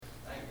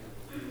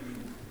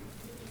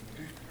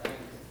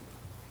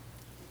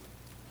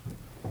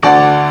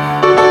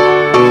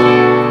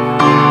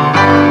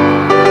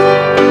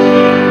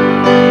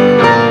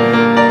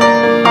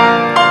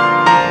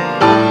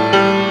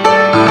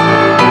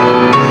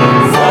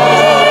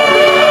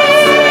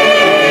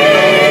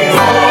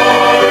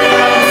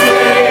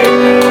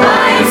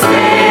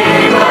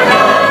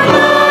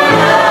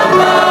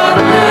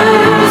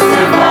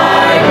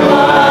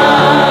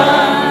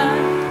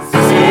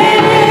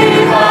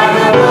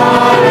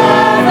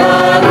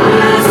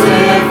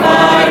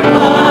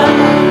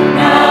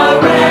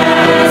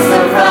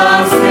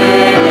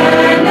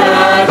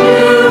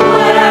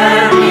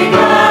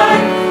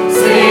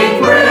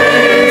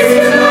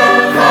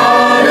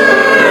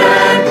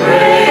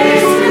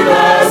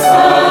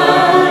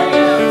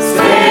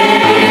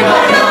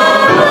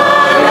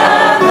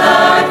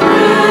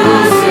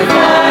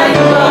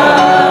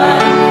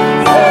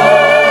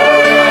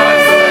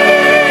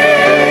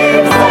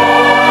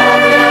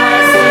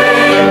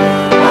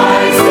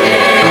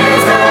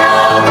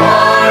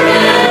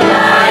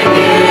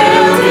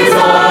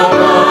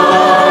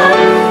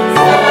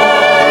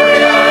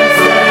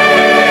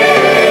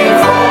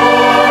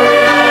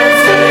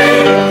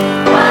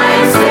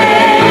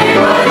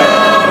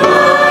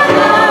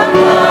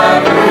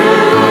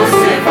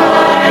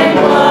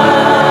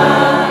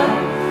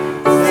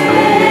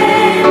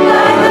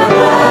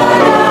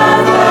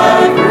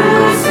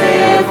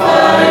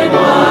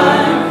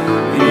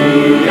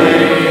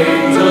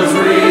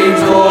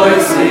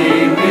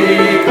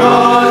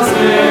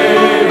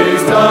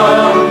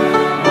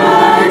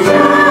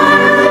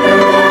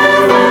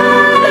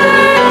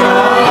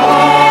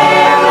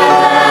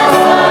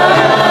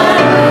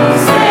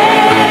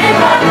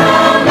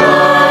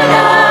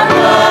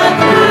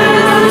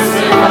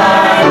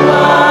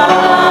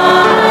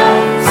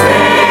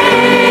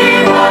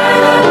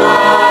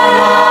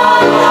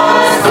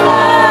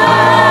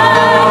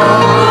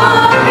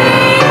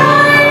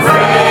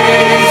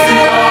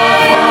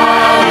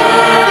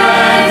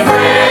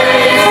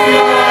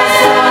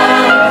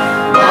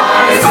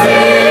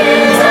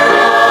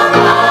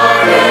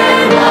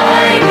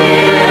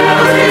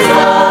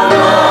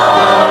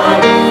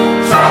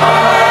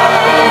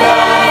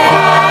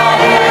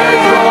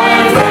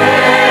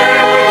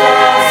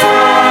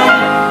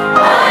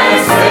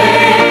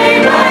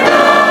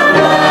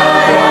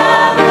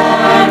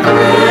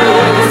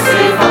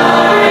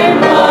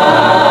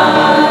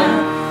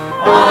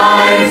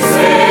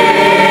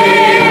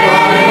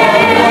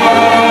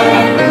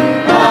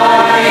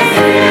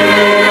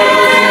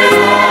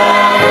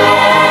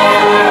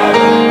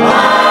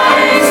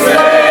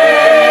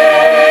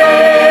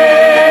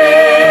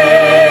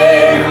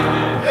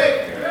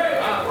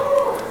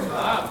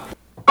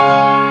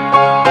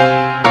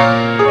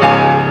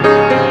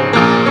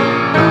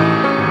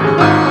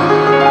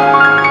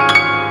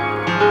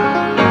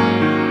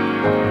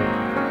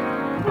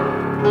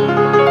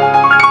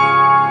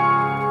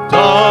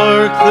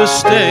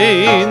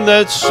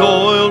that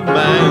soiled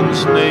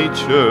man's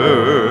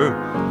nature,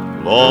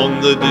 long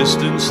the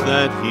distance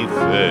that he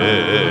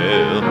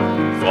fell,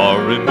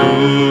 far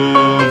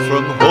removed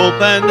from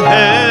hope and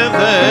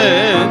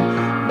heaven,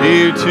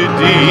 near to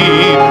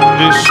deep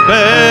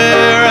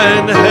despair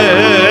and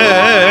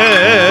hell.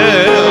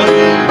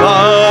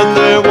 But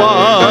there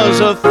was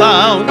a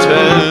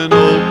fountain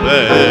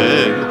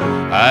open,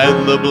 and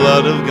the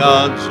blood of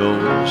God's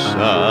own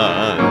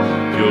Son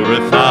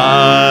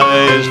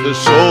purifies the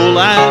soul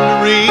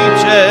and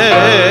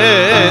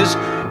reaches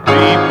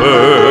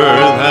deeper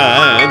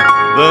than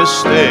the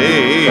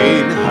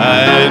stain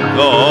had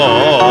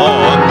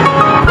gone.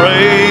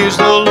 Praise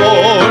the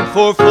Lord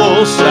for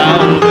full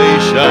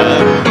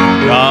salvation.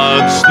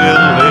 God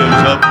still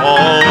lives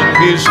upon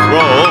his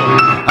throne,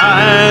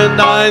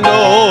 and I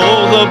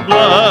know the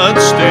blood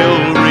still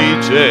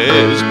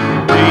reaches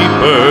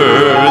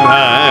deeper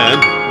than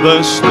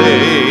the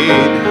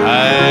stain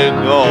had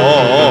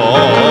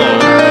gone.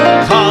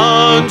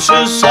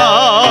 Conscious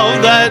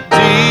of that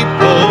deep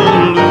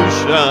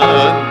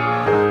pollution,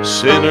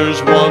 sinners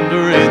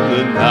wander in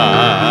the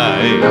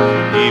night.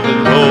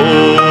 Even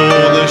though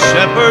the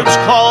shepherd's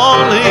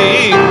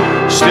calling,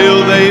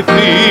 still they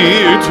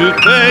fear to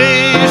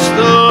face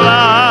the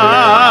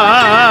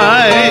light.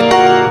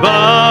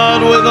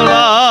 But with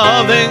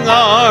loving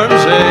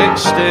arms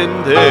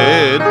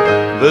extended,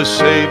 the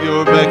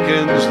Savior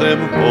beckons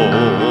them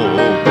home,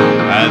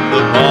 and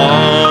the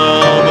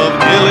balm of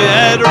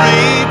Gilead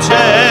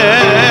reaches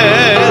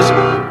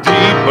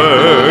deeper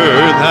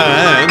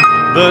than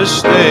the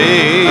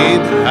stain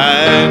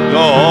had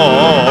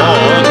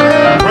gone.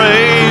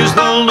 Praise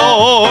the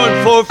Lord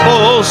for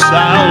full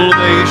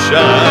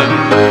salvation.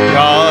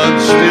 God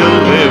still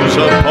lives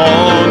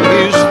upon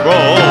his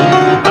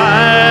throne,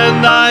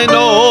 and I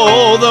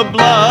know the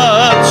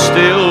blood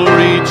still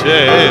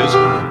reaches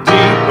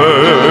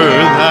deeper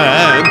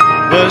than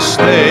the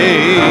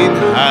stain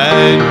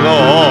had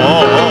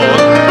gone.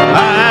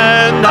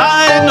 And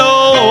I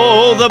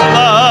know the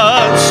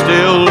blood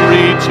still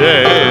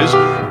reaches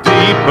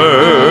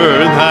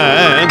deeper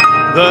than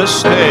the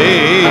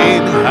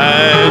stain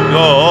had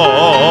gone.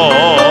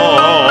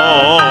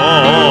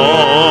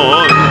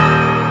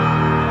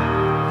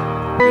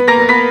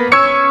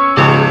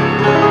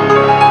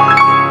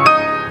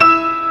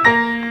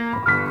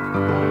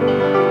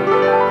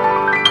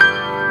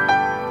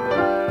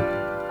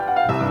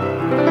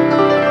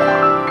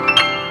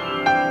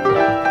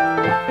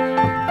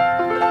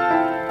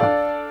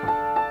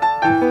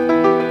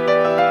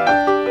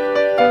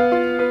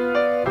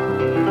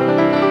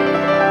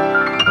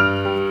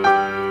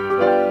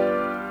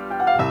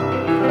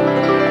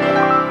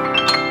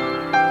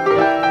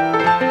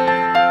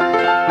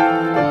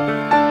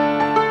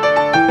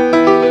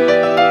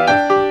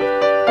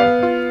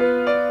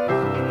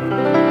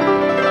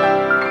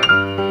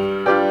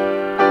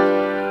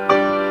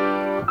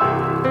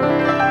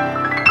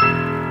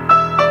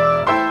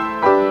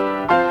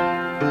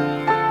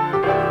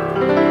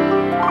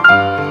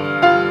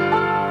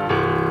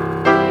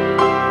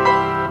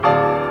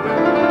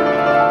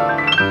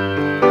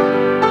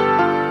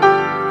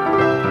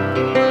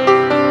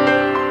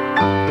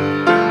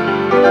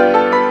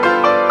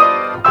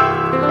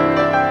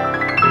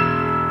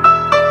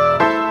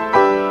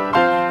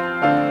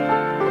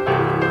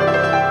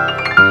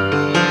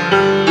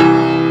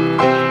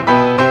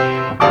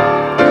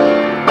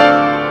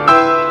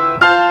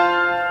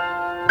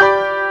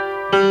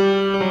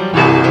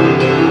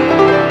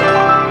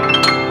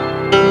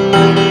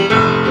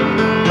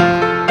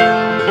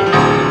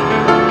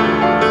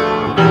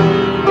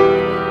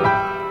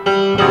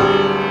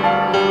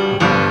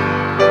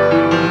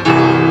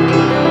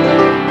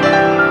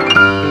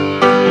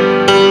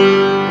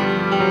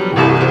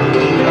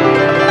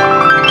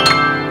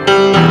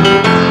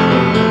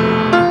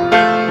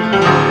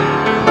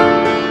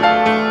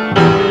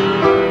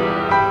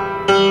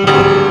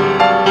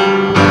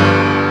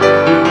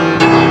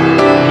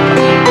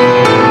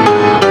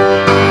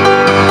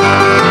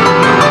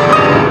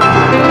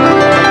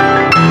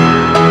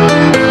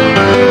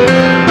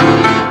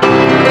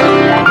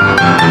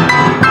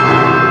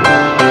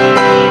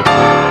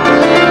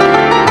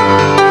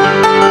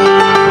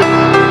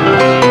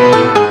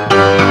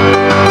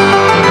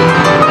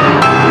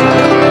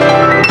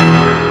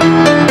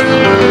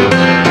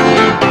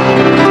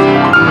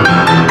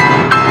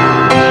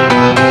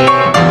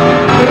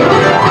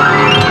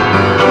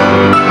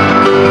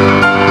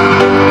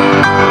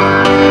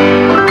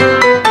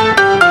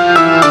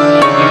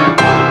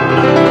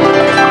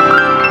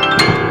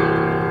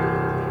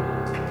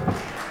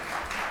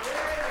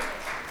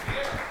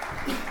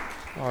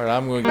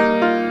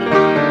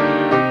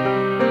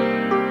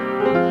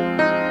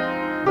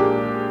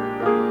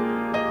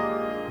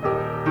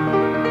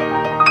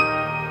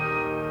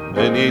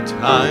 Many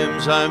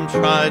times I'm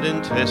tried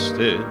and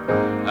tested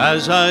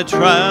as I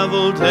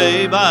travel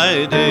day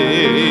by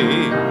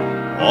day.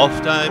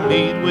 Oft I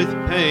meet with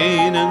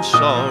pain and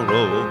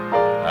sorrow,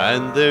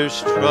 and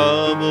there's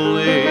trouble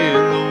in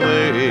the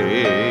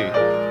way.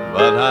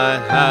 but I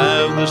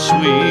have the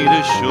sweet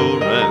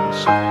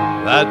assurance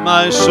that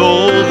my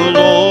soul the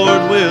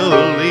Lord will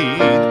lead,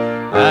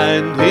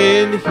 and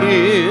in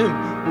Him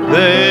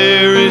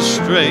there is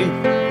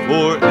strength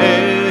for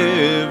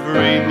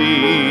every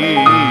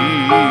need.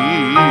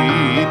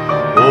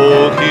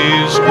 Oh,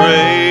 His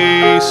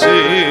grace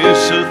is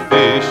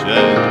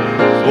sufficient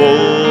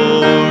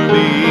for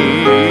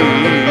me,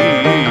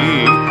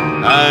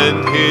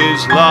 and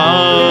His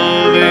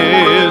love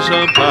is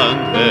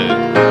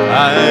abundant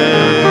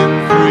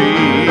and free.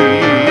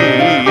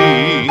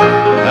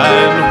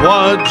 And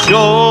what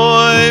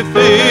joy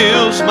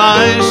fills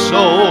my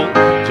soul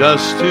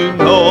just to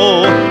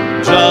know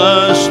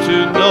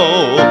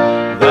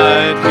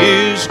that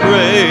His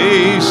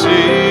grace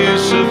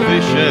is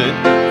sufficient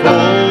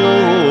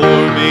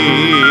for me.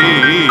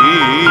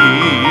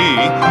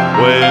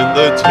 When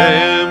the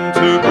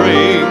tempter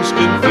brings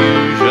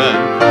confusion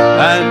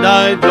and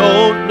I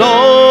don't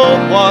know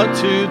what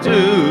to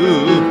do,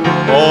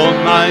 on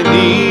my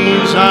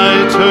knees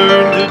I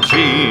turn to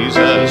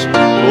Jesus,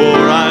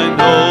 for I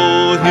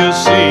know He'll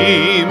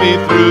see me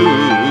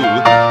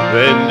through.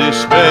 Then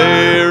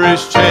despair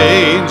is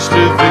changed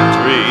to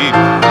victory,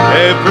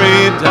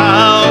 every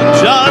doubt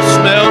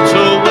just melts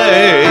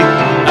away,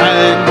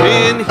 and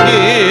in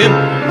Him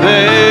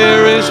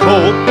there is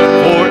hope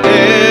for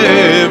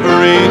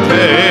every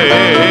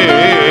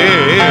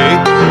day.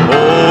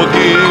 Oh,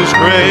 His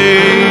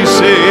grace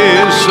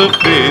is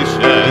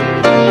sufficient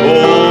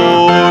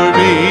for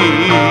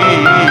me,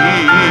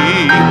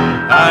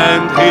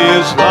 and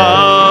His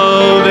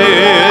love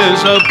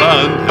is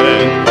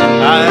abundant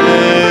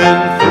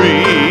and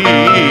free.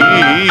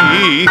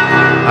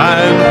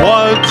 And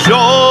what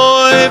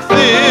joy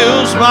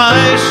fills my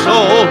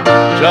soul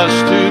just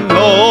to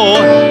know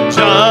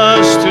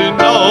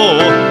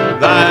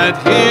that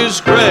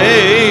His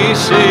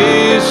grace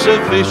is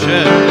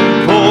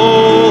sufficient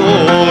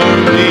for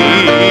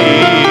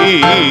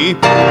me.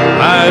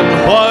 And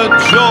what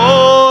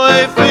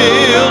joy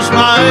fills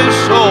my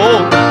soul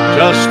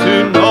just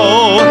to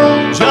know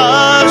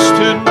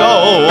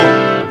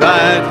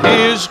that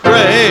His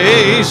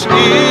grace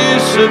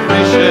is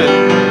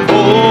sufficient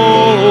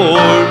for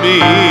me.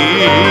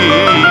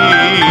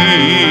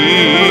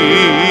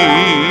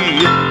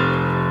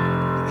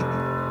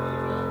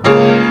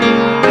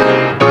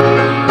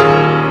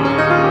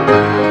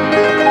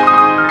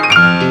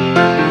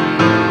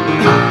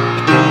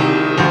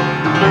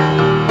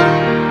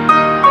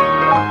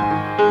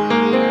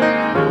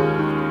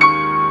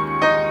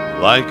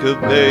 Like a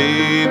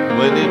babe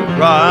when it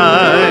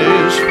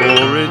cries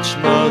for its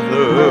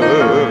mother,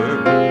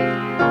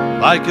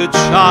 like a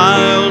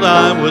child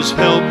I was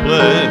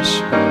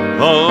helpless,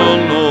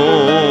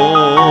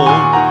 alone.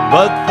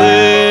 But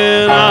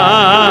then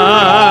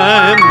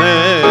I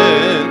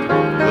met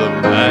the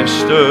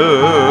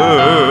Master.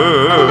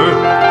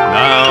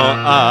 Now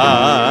I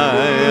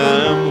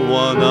am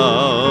one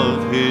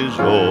of His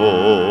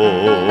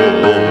own.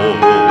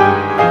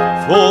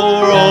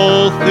 For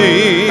all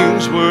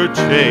things were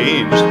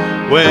changed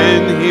when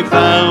He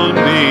found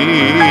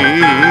me.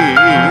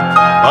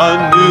 A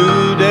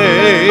new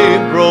day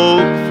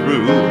broke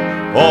through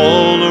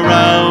all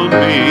around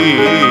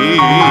me.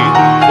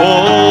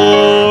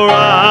 For I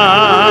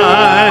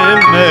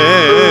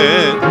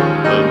met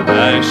the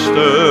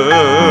Master.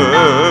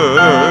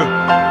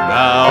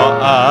 Now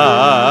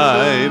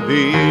I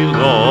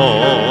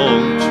belong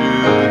to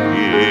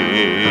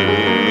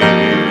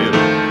Him.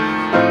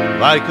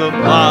 Like a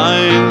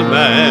blind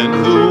man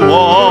who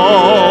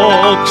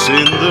walks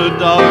in the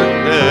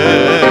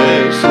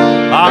darkness,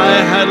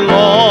 I had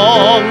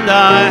longed,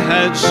 I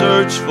had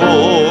searched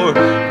for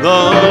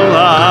the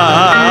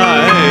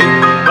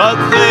light, but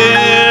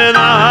then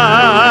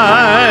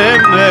I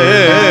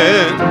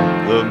met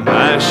the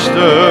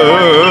Master.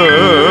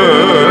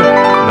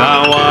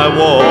 Now I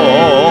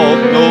walk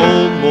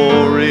no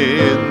more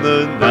in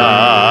the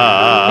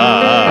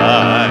night,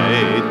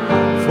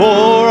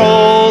 for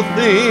all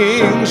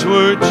things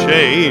were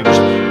changed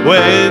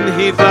when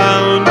He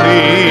found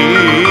me.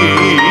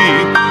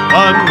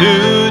 A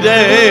new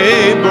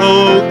day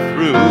broke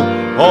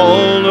through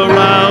all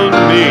around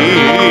me,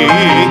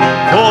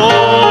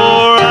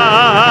 for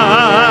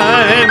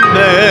I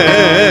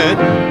met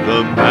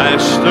the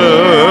Master.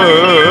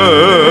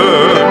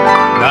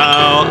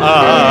 Now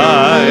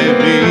I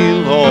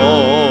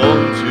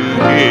belong to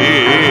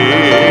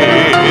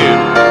Him,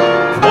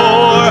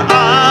 for I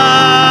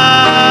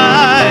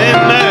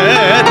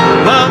met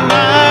the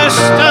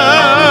Master.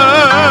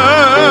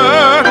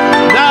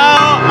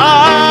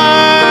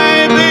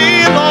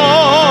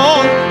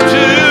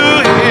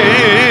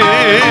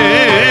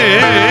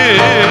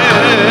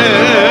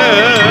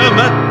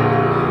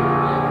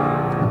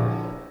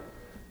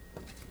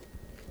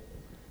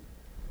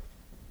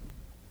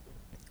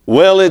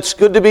 Well, it's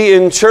good to be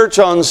in church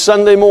on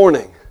Sunday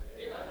morning.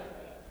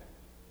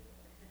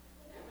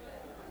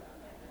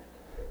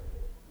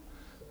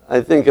 I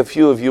think a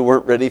few of you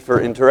weren't ready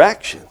for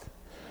interaction.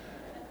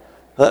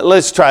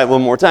 Let's try it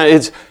one more time.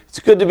 It's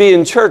good to be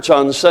in church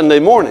on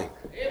Sunday morning.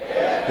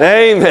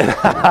 Amen.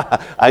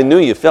 I knew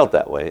you felt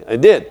that way. I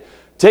did.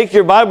 Take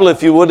your Bible,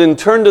 if you would, and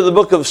turn to the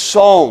book of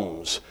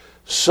Psalms.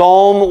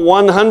 Psalm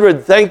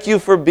 100. Thank you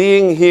for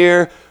being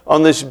here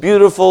on this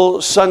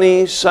beautiful,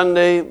 sunny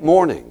Sunday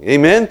morning.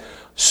 Amen.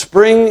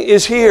 Spring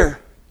is here.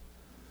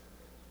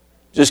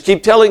 Just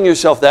keep telling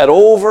yourself that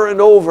over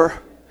and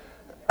over.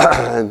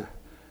 And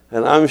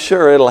I'm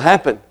sure it'll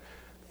happen.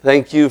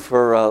 Thank you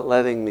for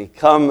letting me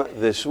come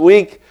this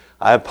week.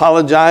 I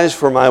apologize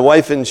for my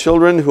wife and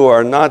children who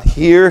are not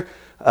here.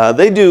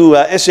 They do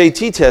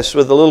SAT tests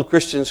with a little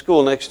Christian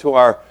school next to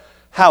our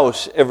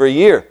house every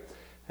year.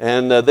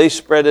 And they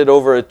spread it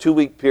over a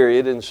 2-week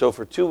period. And so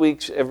for 2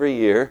 weeks every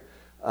year,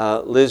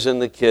 Liz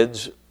and the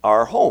kids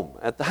are home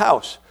at the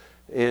house.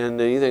 And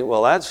you think,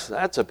 well,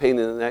 that's a pain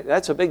in the neck.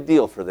 That's a big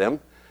deal for them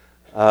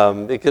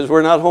because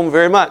we're not home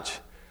very much.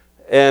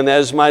 And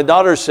as my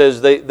daughter says,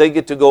 they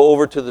get to go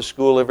over to the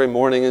school every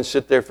morning and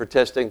sit there for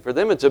testing. For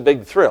them, it's a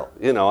big thrill.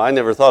 You know, I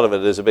never thought of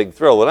it as a big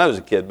thrill when I was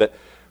a kid, but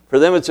for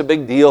them, it's a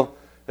big deal.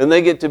 And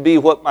they get to be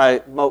what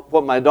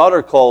my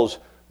daughter calls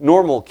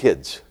normal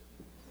kids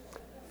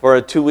for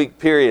a 2-week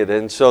period.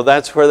 And so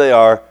that's where they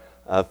are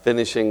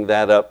finishing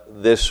that up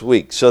this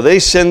week. So they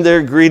send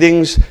their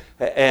greetings,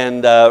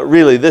 and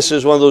really, this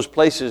is one of those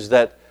places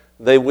that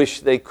they wish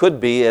they could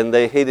be, and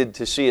they hated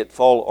to see it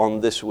fall on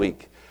this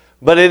week.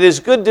 But it is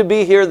good to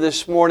be here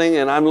this morning,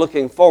 and I'm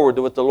looking forward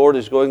to what the Lord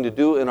is going to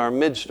do in our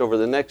midst over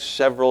the next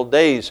several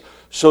days.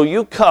 So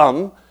you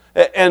come,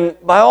 and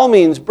by all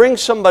means, bring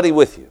somebody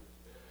with you.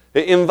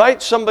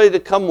 Invite somebody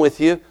to come with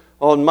you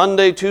on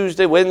Monday,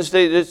 Tuesday,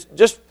 Wednesday.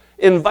 Just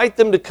invite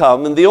them to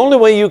come. And the only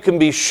way you can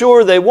be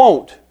sure they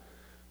won't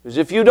is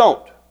if you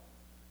don't.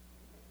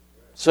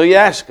 So you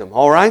ask them,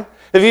 all right?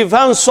 If you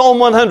found Psalm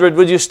 100,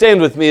 would you stand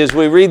with me as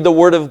we read the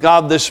Word of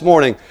God this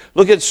morning?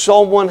 Look at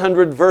Psalm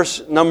 100,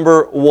 verse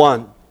number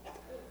 1.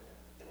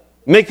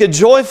 Make a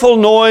joyful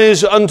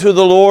noise unto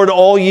the Lord,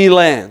 all ye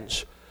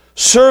lands.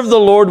 Serve the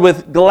Lord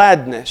with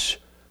gladness.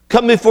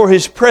 Come before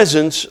His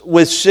presence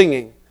with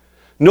singing.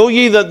 Know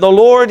ye that the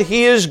Lord,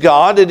 He is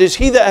God. It is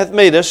He that hath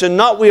made us, and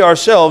not we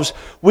ourselves.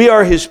 We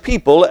are His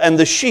people, and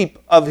the sheep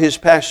of His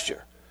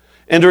pasture.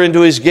 Enter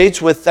into His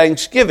gates with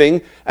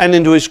thanksgiving, and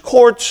into His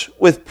courts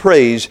with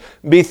praise.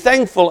 Be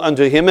thankful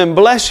unto Him, and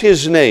bless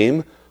His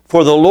name.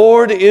 For the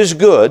Lord is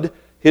good,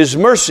 His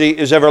mercy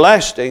is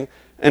everlasting,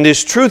 and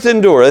His truth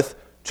endureth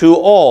to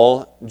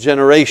all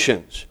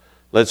generations.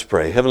 Let's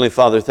pray. Heavenly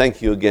Father,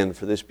 thank you again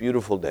for this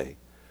beautiful day.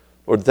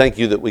 Lord, thank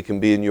you that we can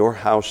be in your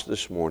house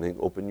this morning.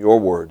 Open your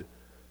word.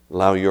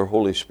 Allow your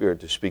Holy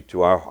Spirit to speak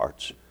to our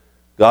hearts.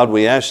 God,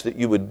 we ask that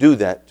you would do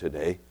that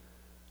today.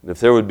 And if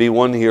there would be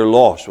one here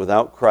lost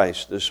without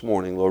Christ this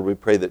morning, Lord, we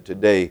pray that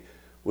today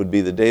would be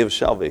the day of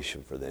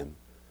salvation for them.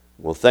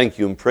 We'll thank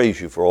you and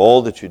praise you for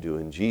all that you do.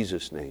 In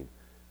Jesus' name,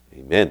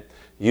 amen.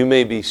 You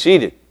may be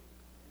seated.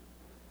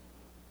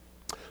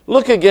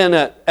 Look again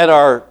at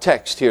our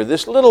text here,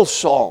 this little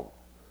psalm.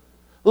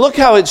 Look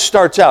how it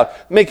starts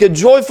out. Make a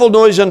joyful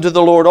noise unto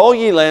the Lord, all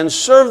ye lands.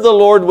 Serve the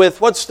Lord with,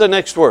 what's the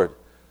next word?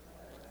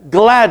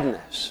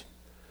 Gladness.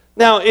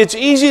 Now, it's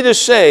easy to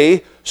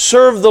say,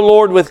 serve the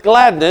Lord with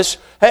gladness,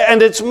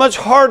 and it's much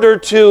harder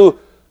to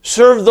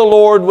serve the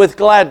Lord with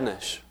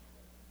gladness.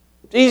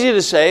 It's easy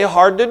to say,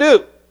 hard to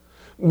do,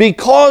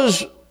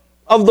 because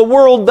of the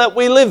world that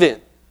we live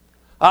in.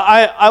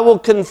 I will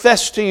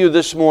confess to you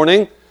this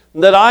morning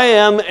that I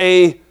am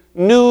a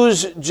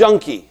news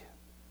junkie.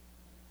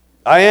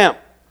 I am.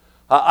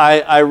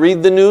 I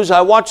read the news,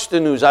 I watch the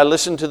news, I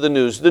listen to the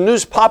news. The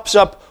news pops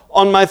up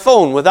on my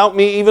phone without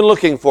me even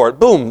looking for it.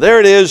 Boom, there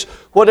it is.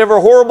 Whatever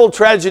horrible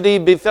tragedy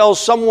befell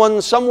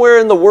someone somewhere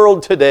in the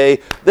world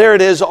today, there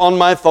it is on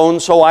my phone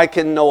so I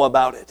can know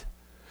about it.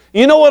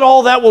 You know what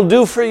all that will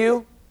do for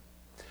you?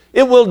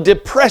 It will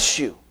depress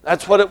you.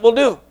 That's what it will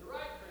do.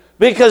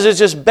 Because it's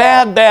just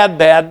bad, bad,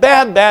 bad,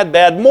 bad, bad,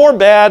 bad, more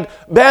bad,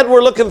 bad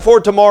we're looking for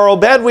tomorrow,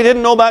 bad we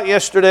didn't know about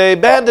yesterday,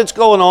 bad that's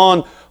going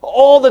on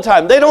all the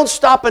time. They don't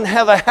stop and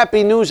have a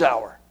happy news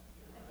hour.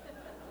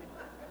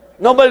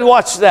 Nobody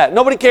watches that.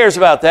 Nobody cares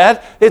about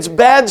that. It's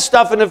bad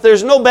stuff, and if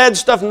there's no bad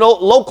stuff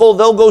local,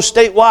 they'll go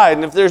statewide.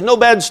 And if there's no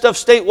bad stuff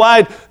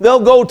statewide, they'll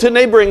go to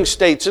neighboring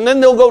states, and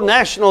then they'll go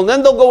national, and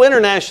then they'll go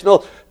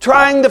international,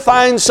 trying to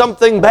find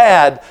something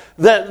bad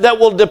that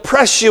will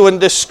depress you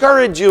and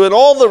discourage you and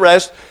all the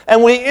rest.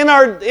 And we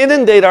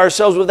inundate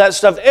ourselves with that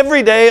stuff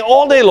every day,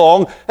 all day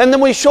long, and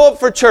then we show up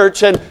for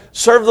church and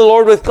serve the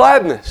Lord with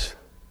gladness.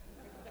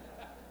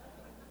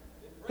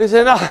 He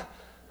said, no,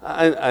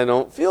 I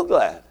don't feel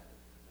glad.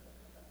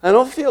 I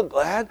don't feel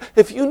glad.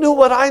 If you knew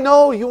what I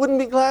know, you wouldn't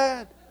be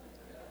glad.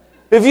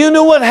 If you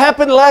knew what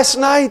happened last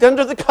night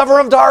under the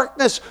cover of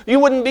darkness, you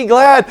wouldn't be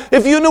glad.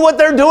 If you knew what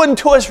they're doing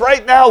to us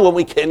right now when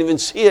we can't even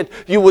see it,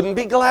 you wouldn't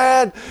be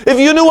glad. If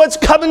you knew what's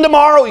coming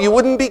tomorrow, you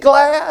wouldn't be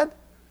glad.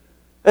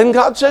 And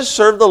God says,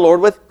 serve the Lord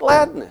with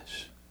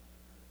gladness.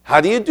 How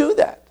do you do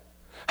that?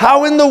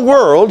 How in the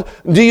world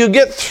do you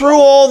get through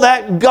all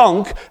that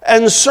gunk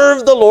and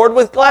serve the Lord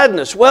with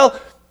gladness? Well,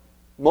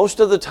 most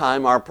of the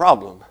time our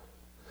problem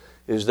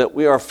is that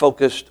we are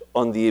focused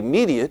on the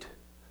immediate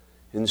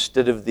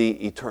instead of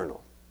the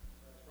eternal.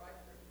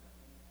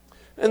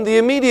 And the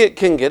immediate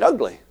can get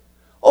ugly.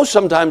 Oh,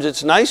 sometimes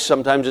it's nice,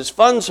 sometimes it's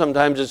fun,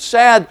 sometimes it's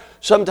sad,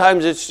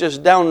 sometimes it's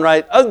just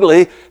downright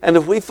ugly. And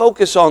if we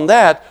focus on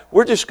that,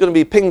 we're just going to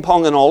be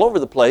ping-ponging all over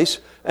the place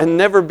and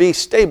never be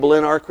stable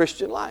in our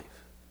Christian life.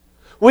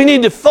 We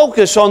need to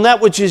focus on that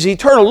which is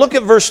eternal. Look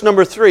at verse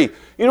number 3.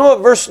 You know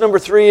what verse number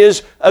 3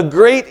 is? A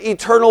great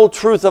eternal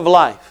truth of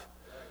life.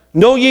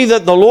 Know ye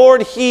that the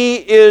Lord, He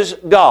is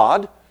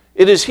God.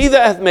 It is He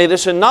that hath made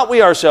us, and not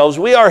we ourselves.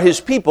 We are His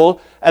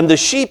people, and the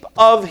sheep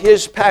of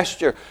His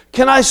pasture.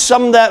 Can I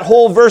sum that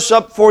whole verse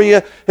up for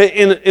you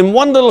in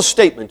one little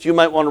statement? You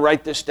might want to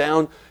write this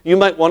down. You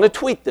might want to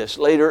tweet this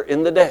later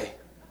in the day.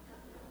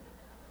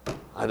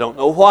 I don't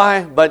know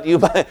why, but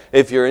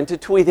if you're into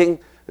tweeting,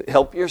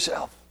 help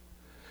yourself.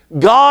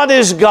 God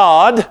is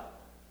God,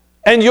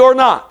 and you're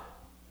not.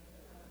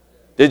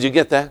 Did you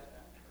get that?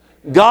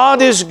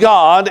 God is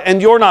God,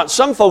 and you're not.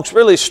 Some folks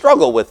really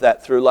struggle with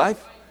that through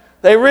life.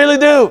 They really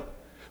do.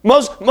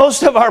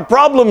 Most of our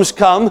problems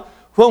come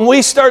when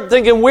we start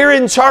thinking we're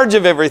in charge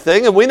of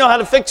everything and we know how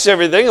to fix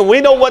everything and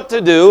we know what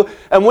to do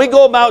and we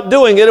go about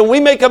doing it and we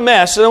make a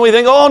mess and then we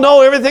think, oh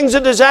no, everything's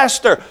a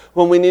disaster.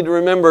 When we need to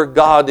remember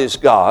God is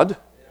God.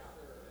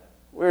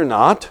 We're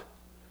not.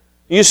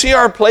 You see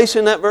our place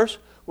in that verse?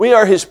 We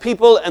are His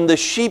people and the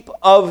sheep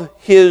of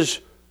His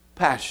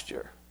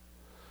pasture.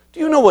 Do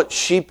you know what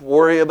sheep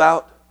worry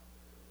about?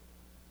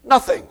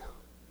 Nothing.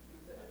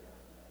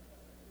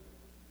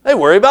 They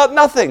worry about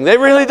nothing. They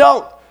really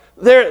don't.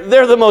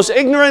 They're the most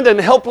ignorant and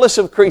helpless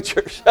of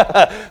creatures.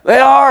 They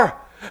are.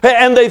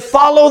 And they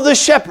follow the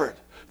shepherd.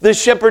 The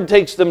shepherd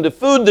takes them to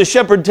food. The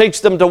shepherd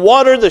takes them to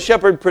water. The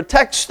shepherd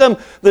protects them.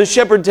 The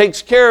shepherd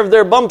takes care of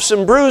their bumps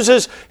and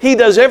bruises. He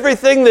does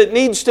everything that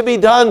needs to be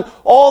done.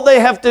 All they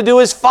have to do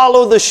is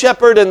follow the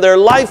shepherd, and their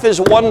life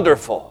is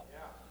wonderful.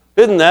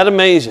 Isn't that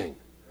amazing?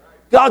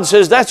 God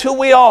says that's who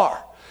we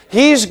are.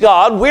 He's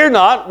God. We're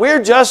not.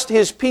 We're just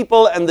His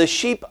people and the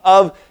sheep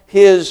of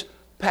His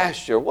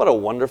pasture. What a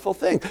wonderful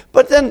thing.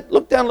 But then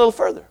look down a little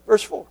further.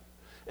 Verse 4.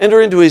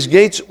 Enter into His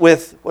gates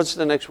with, what's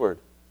the next word?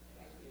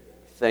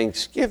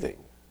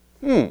 Thanksgiving.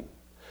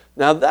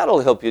 Now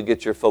that'll help you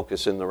get your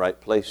focus in the right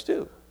place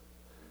too.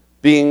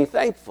 Being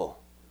thankful.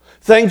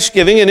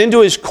 Thanksgiving, and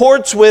into His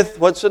courts with,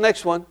 what's the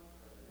next one?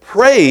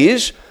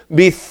 Praise.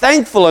 Be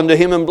thankful unto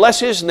Him and bless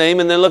His name.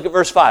 And then look at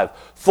verse 5.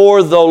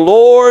 For the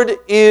Lord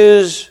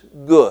is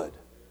good.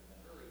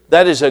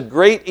 That is a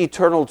great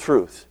eternal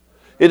truth.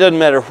 It doesn't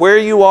matter where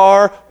you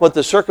are, what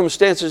the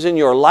circumstances in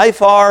your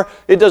life are.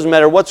 It doesn't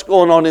matter what's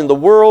going on in the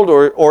world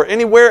or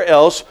anywhere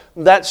else.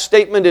 That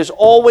statement is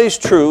always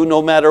true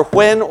no matter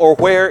when or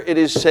where it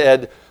is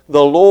said.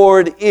 The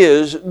Lord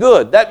is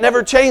good. That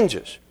never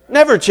changes.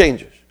 Never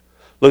changes.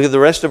 Look at the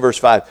rest of verse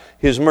 5.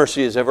 His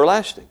mercy is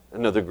everlasting.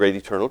 Another great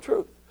eternal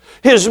truth.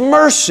 His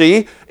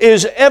mercy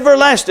is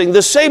everlasting.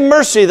 The same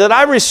mercy that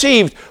I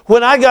received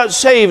when I got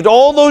saved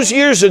all those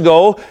years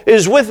ago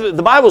is with me.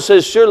 The Bible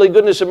says, surely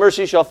goodness and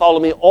mercy shall follow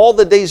me all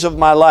the days of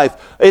my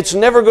life. It's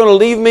never going to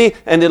leave me,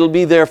 and it'll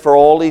be there for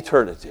all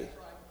eternity.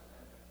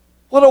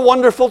 What a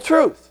wonderful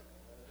truth.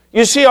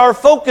 You see, our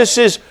focus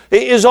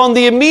is on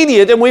the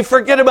immediate, and we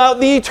forget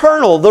about the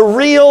eternal, the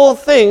real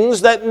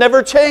things that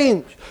never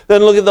change.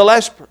 Then look at the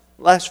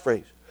last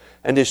phrase.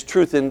 And His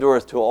truth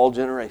endureth to all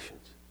generations.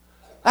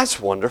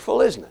 That's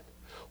wonderful, isn't it?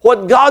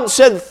 What God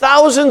said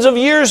thousands of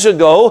years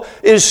ago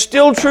is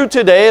still true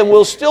today and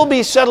will still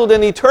be settled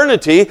in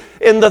eternity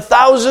in the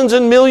thousands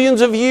and millions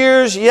of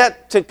years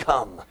yet to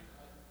come.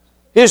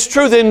 His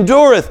truth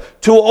endureth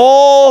to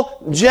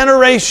all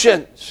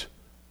generations.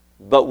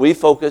 But we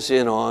focus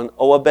in on,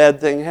 a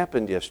bad thing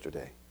happened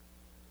yesterday.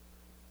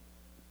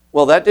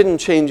 Well, that didn't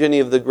change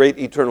any of the great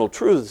eternal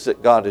truths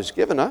that God has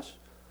given us.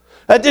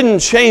 That didn't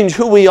change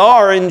who we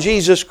are in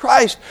Jesus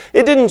Christ.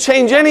 It didn't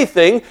change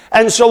anything.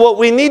 And so what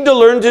we need to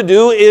learn to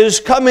do is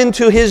come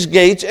into His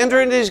gates,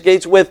 enter into His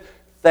gates with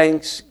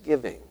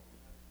thanksgiving.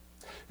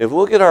 If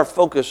we'll get our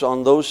focus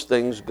on those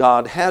things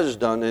God has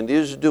done and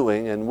is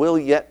doing and will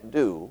yet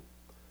do,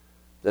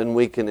 then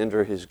we can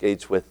enter His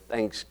gates with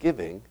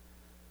thanksgiving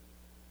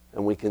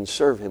and we can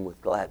serve Him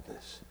with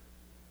gladness.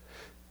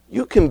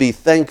 You can be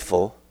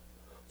thankful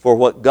for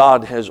what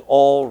God has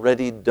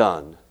already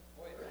done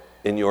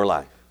in your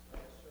life.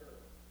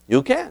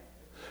 You can.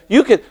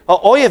 You can.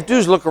 All you have to do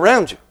is look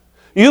around you.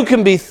 You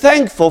can be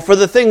thankful for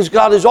the things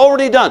God has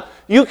already done.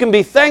 You can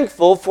be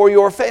thankful for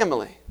your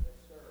family.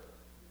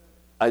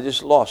 I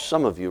just lost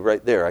some of you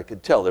right there. I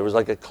could tell. There was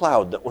like a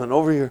cloud that went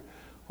over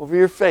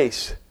your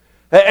face.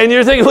 And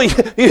you're thinking,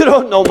 well, you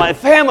don't know my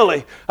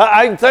family.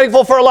 I'm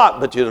thankful for a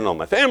lot, but you don't know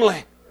my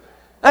family.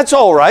 That's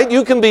all right.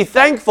 You can be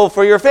thankful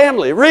for your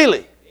family,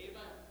 really.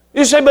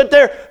 You say, but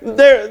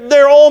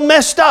they're all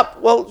messed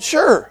up. Well,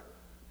 sure.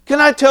 Can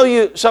I tell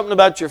you something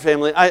about your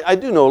family? I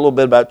do know a little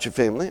bit about your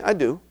family. I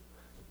do.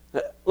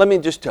 Let me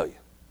just tell you.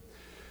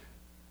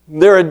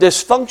 They're a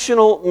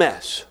dysfunctional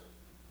mess.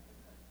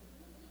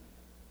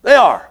 They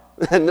are.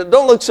 And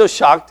don't look so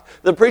shocked.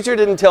 The preacher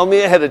didn't tell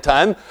me ahead of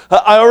time.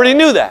 I already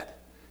knew that.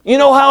 You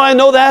know how I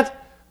know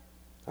that?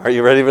 Are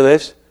you ready for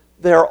this?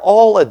 They're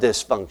all a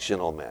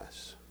dysfunctional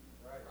mess.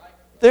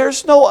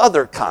 There's no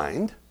other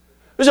kind.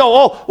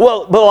 So,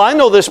 well, I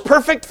know this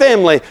perfect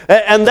family,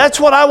 and that's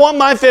what I want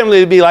my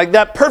family to be like,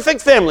 that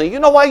perfect family. You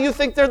know why you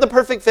think they're the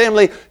perfect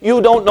family?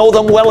 You don't know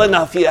them well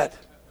enough yet.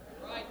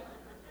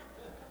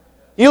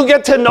 You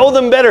get to know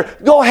them better.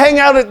 Go hang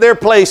out at their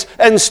place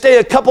and stay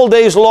a couple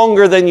days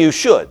longer than you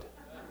should.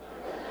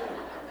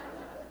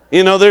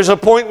 You know, there's a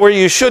point where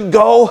you should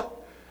go.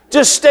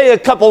 Just stay a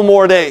couple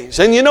more days.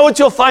 And you know what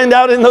you'll find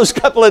out in those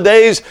couple of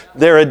days?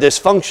 They're a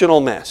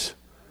dysfunctional mess.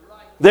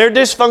 Their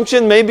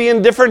dysfunction may be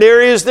in different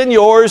areas than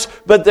yours,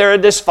 but they're a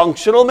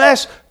dysfunctional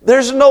mess.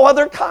 There's no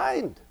other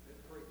kind.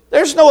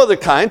 There's no other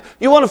kind.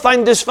 You want to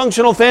find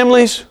dysfunctional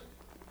families?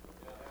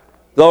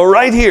 Go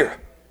right here.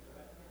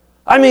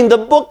 I mean, the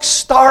book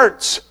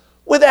starts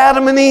with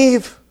Adam and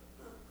Eve.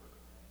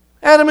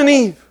 Adam and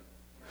Eve.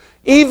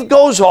 Eve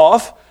goes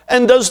off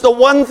and does the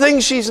one thing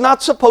she's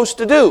not supposed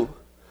to do.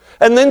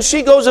 And then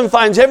she goes and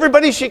finds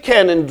everybody she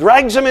can and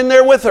drags them in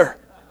there with her.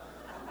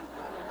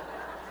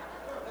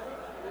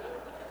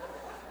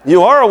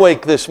 You are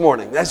awake this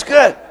morning. That's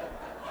good.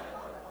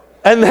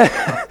 And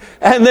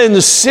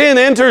then sin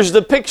enters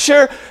the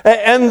picture,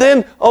 and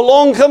then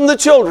along come the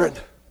children.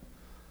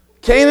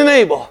 Cain and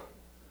Abel.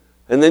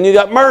 And then you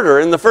got murder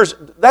in the first.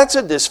 That's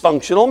a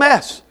dysfunctional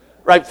mess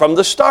right from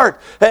the start.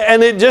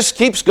 And it just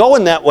keeps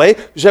going that way.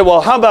 You say,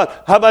 well, how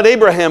about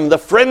Abraham, the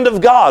friend of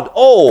God?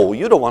 Oh,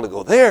 you don't want to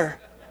go there.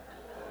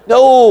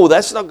 No,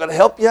 that's not going to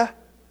help you.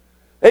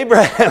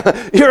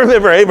 Abraham, you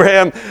remember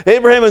Abraham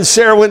and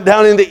Sarah went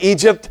down into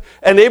Egypt,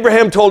 and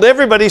Abraham told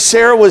everybody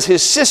Sarah was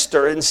his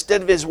sister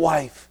instead of his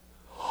wife.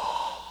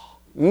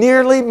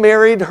 Nearly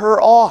married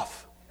her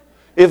off.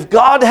 If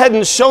God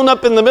hadn't shown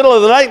up in the middle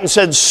of the night and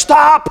said,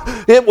 stop,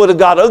 it would have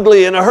got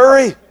ugly in a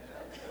hurry.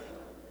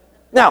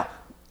 Now,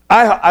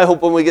 I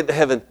hope when we get to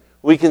heaven,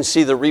 we can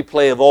see the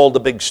replay of all the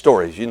big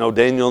stories. You know,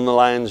 Daniel in the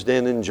lion's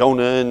den and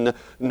Jonah and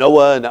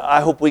Noah, and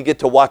I hope we get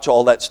to watch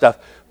all that stuff.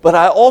 But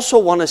I also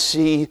want to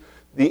see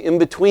the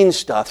in-between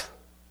stuff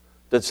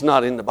that's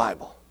not in the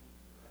Bible.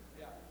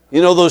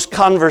 You know, those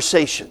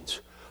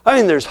conversations. I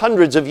mean, there's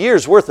hundreds of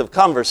years worth of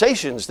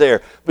conversations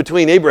there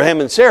between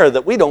Abraham and Sarah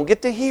that we don't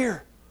get to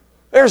hear.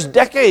 There's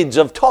decades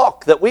of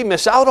talk that we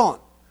miss out on.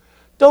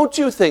 Don't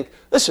you think,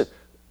 listen,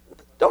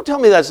 don't tell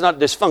me that's not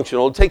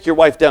dysfunctional. Take your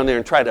wife down there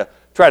and try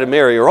to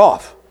marry her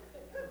off.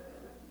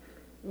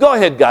 Go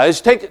ahead, guys.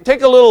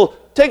 Take a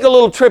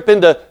little trip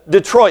into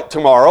Detroit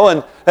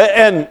tomorrow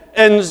and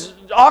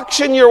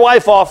auction your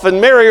wife off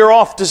and marry her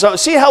off to some.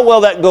 See how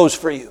well that goes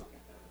for you.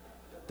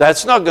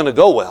 That's not going to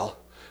go well.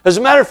 As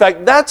a matter of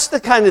fact, that's the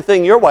kind of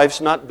thing your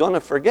wife's not going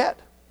to forget.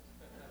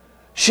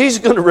 She's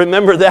going to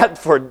remember that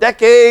for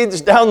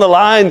decades down the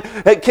line.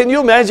 Can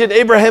you imagine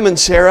Abraham and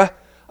Sarah?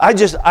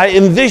 I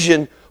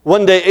envision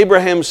one day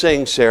Abraham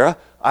saying, Sarah,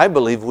 I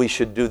believe we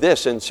should do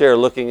this. And Sarah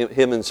looking at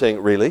him and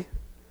saying, really?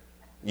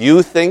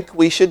 You think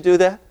we should do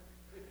that?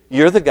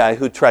 You're the guy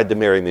who tried to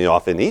marry me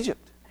off in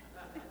Egypt.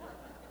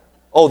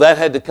 Oh, that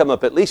had to come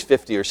up at least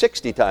 50 or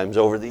 60 times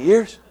over the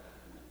years.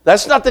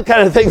 That's not the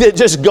kind of thing that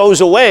just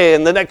goes away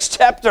in the next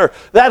chapter.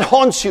 That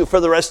haunts you for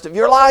the rest of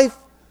your life.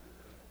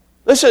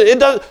 Listen, it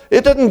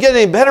doesn't get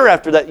any better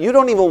after that. You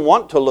don't even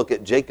want to look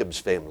at Jacob's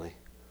family.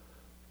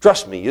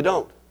 Trust me, you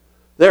don't.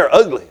 They're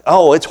ugly.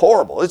 Oh, it's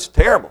horrible. It's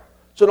terrible.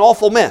 It's an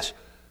awful mess.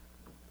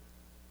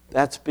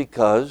 That's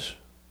because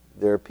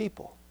they're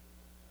people.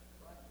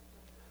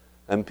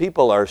 And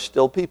people are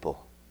still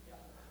people.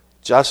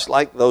 Just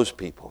like those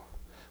people.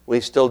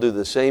 We still do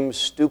the same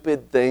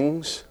stupid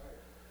things,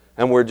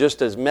 and we're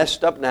just as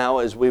messed up now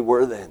as we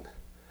were then.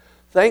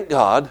 Thank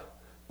God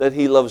that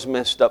He loves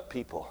messed up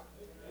people.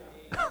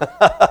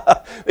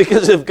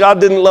 Because if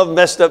God didn't love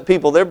messed up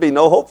people, there'd be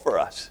no hope for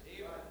us.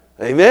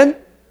 Amen?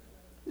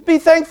 Be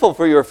thankful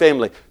for your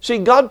family. See,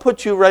 God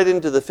put you right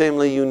into the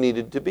family you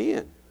needed to be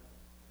in.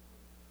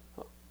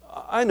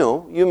 I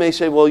know, you may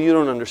say, well, you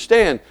don't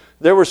understand.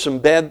 There were some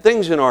bad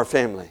things in our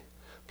family.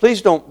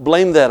 Please don't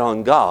blame that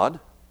on God.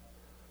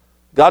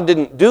 God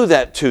didn't do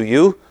that to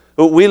you.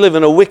 We live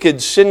in a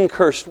wicked,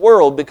 sin-cursed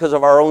world because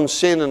of our own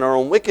sin and our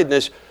own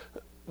wickedness.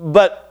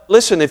 But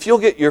listen, if you'll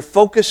get your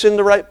focus in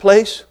the right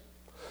place,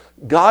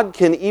 God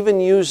can even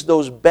use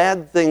those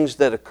bad things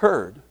that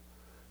occurred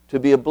to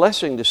be a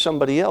blessing to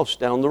somebody else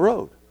down the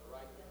road.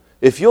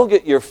 If you'll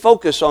get your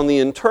focus on the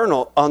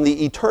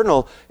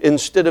eternal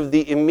instead of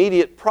the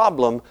immediate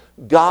problem,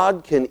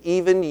 God can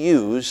even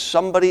use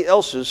somebody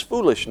else's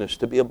foolishness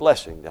to be a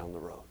blessing down the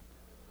road.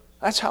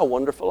 That's how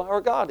wonderful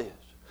our God is.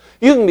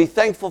 You can be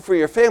thankful for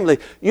your family.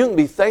 You can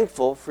be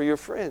thankful for your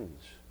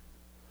friends.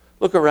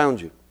 Look around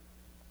you.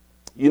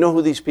 You know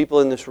who these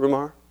people in this room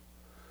are?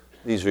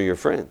 These are your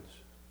friends.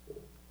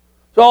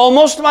 So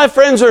most of my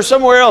friends are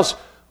somewhere else.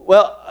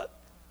 Well,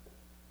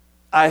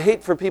 I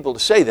hate for people to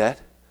say that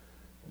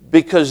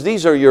because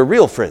these are your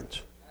real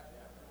friends.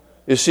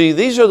 You see,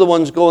 these are the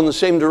ones going the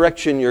same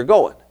direction you're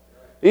going.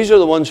 These are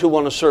the ones who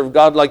want to serve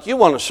God like you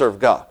want to serve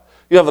God.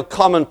 You have a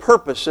common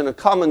purpose and a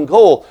common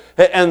goal.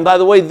 And by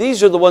the way,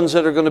 these are the ones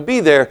that are going to be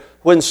there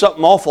when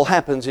something awful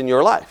happens in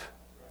your life.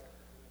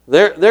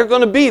 They're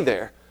going to be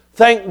there.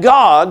 Thank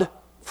God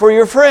for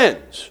your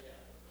friends.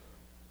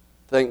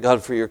 Thank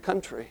God for your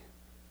country.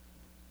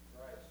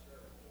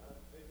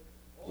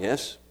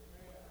 Yes?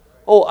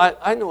 Oh,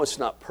 I know it's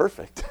not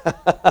perfect.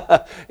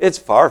 It's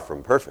far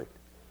from perfect.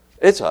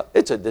 It's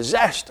a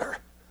disaster.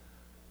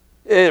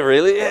 It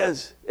really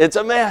is. It's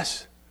a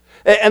mess.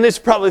 And it's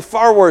probably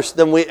far worse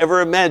than we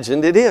ever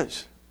imagined it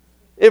is.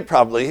 It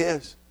probably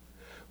is.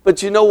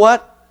 But you know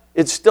what?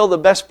 It's still the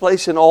best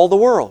place in all the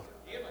world.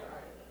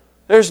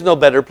 There's no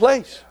better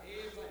place.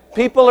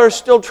 People are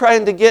still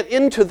trying to get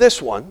into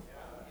this one.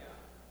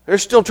 They're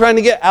still trying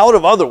to get out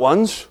of other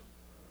ones.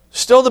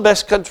 Still the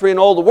best country in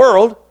all the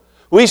world.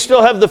 We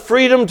still have the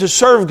freedom to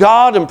serve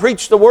God and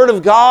preach the Word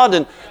of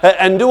God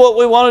and do what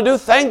we want to do.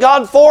 Thank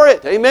God for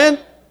it. Amen?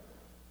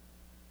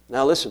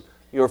 Now listen.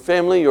 Your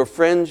family, your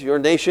friends, your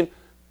nation,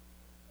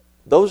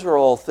 those are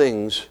all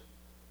things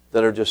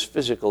that are just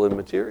physical and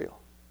material.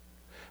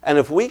 And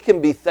if we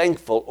can be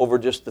thankful over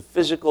just the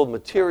physical,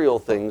 material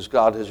things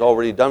God has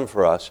already done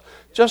for us,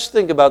 just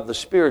think about the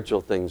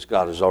spiritual things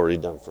God has already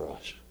done for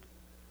us.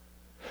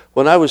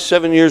 When I was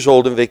 7 years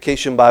old in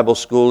Vacation Bible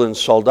School in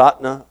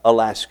Soldotna,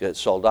 Alaska, at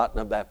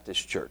Soldotna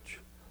Baptist Church,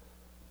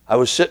 I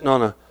was sitting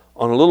on a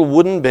little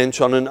wooden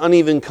bench on an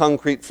uneven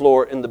concrete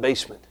floor in the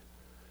basement.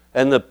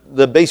 And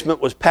the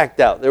basement was packed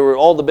out.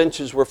 All the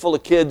benches were full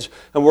of kids,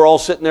 and we're all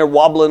sitting there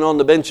wobbling on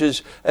the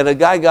benches. And a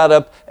guy got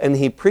up, and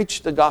he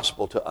preached the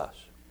gospel to us.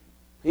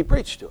 He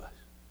preached to us.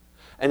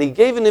 And he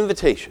gave an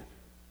invitation.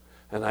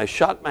 And I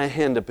shot my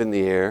hand up in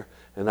the air,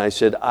 and I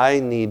said, I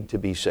need to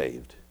be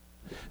saved.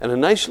 And a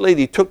nice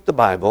lady took the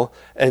Bible,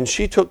 and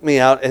she took me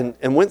out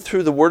and went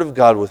through the Word of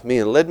God with me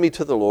and led me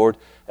to the Lord,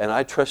 and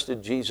I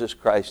trusted Jesus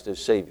Christ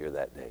as Savior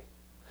that day.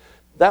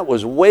 That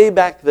was way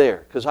back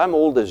there, because I'm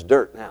old as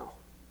dirt now.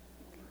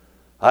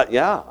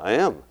 Yeah, I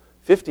am.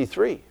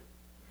 53.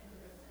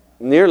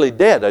 Nearly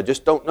dead. I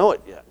just don't know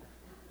it yet.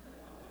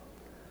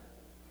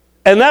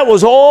 And that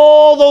was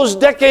all those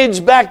decades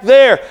back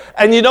there.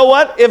 And you know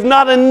what? If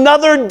not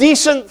another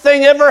decent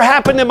thing ever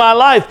happened in my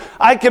life,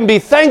 I can be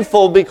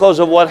thankful because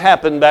of what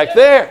happened back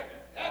there.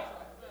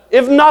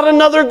 If not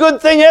another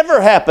good thing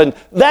ever happened,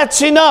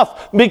 that's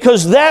enough,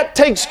 because that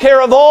takes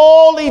care of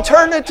all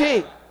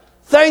eternity.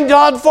 Thank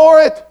God for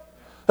it.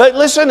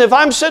 Listen, if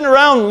I'm sitting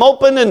around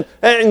moping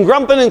and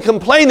grumping and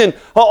complaining,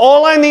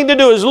 all I need to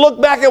do is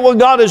look back at what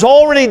God has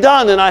already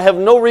done, and I have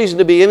no reason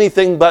to be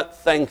anything but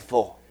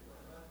thankful.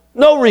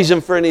 No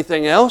reason for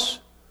anything else.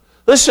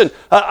 Listen,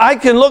 I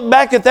can look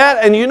back at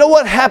that, and you know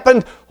what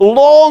happened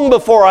long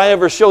before I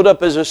ever showed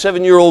up as a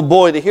 7-year-old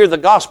boy to hear the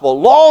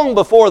gospel? Long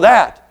before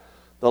that,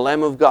 the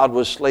Lamb of God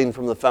was slain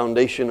from the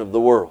foundation of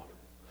the world.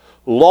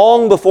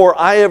 Long before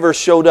I ever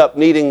showed up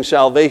needing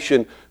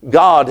salvation,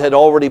 God had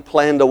already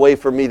planned a way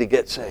for me to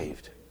get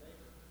saved.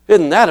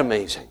 Isn't that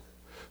amazing?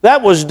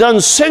 That was done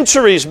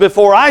centuries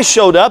before I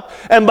showed up,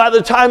 and by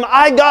the time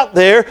I got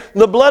there,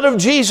 the blood of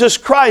Jesus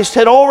Christ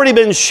had already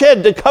been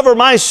shed to cover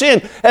my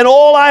sin, and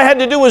all I had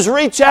to do was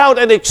reach out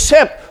and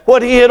accept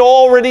what He had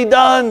already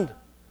done.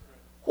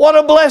 What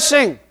a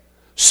blessing!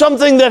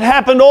 Something that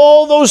happened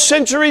all those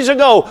centuries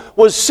ago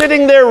was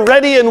sitting there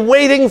ready and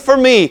waiting for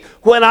me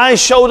when I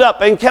showed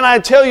up. And can I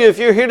tell you, if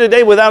you're here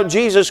today without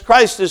Jesus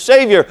Christ as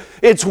Savior,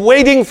 it's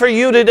waiting for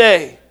you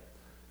today.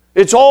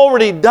 It's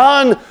already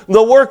done.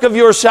 The work of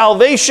your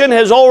salvation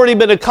has already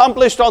been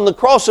accomplished on the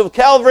cross of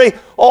Calvary.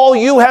 All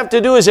you have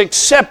to do is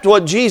accept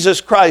what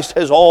Jesus Christ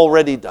has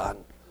already done.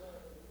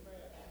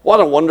 What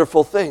a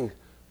wonderful thing.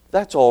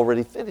 That's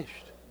already finished.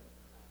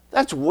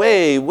 That's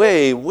way,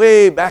 way,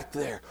 way back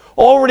there.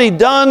 Already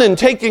done and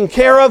taken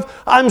care of.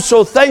 I'm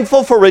so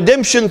thankful for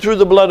redemption through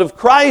the blood of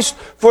Christ,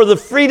 for the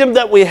freedom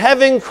that we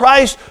have in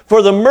Christ,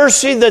 for the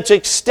mercy that's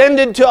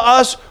extended to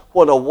us.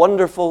 What a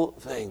wonderful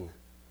thing.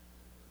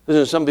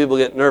 Listen, some people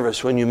get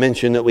nervous when you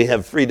mention that we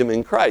have freedom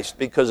in Christ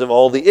because of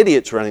all the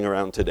idiots running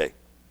around today.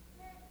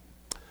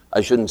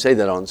 I shouldn't say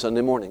that on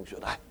Sunday morning,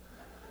 should I?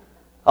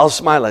 I'll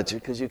smile at you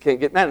because you can't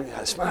get mad at me.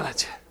 I'll smile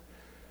at you.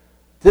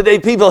 Today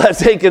people have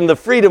taken the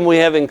freedom we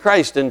have in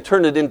Christ and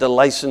turned it into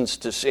license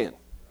to sin.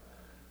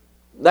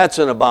 That's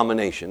an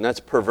abomination. That's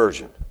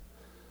perversion.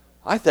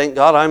 I thank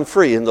God I'm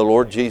free in the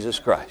Lord Jesus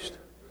Christ.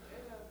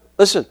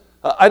 Listen,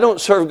 I don't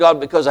serve God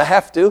because I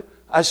have to.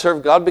 I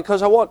serve God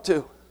because I want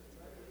to.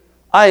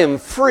 I am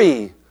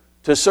free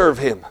to serve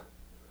Him.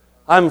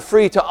 I'm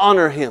free to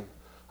honor Him.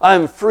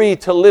 I'm free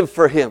to live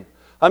for Him.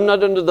 I'm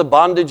not under the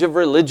bondage of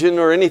religion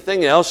or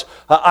anything else.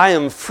 I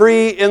am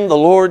free in the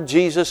Lord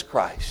Jesus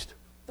Christ.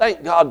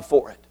 Thank God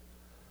for it.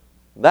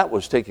 That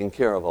was taken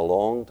care of a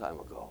long time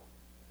ago.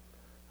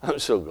 I'm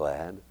so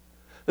glad.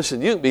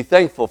 Listen, you can be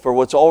thankful for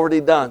what's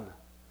already done.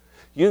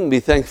 You can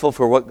be thankful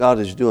for what God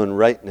is doing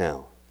right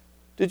now.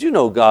 Did you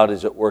know God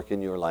is at work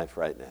in your life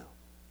right now?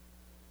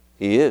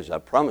 He is. I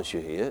promise you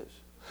He is.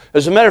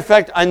 As a matter of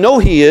fact, I know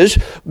He is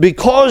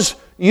because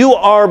you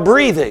are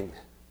breathing.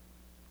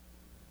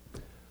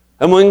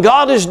 And when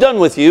God is done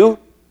with you,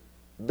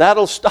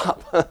 that'll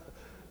stop.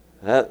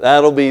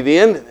 That'll be the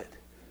end of it.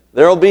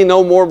 There'll be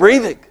no more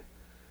breathing.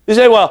 You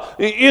say, well,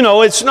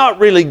 it's not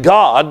really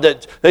God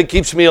that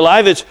keeps me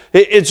alive.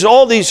 It's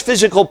all these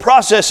physical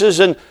processes,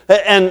 and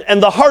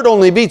the heart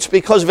only beats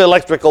because of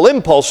electrical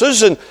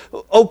impulses. And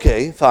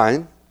okay,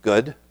 fine,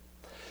 good.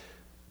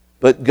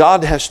 But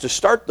God has to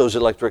start those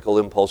electrical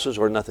impulses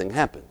or nothing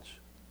happens.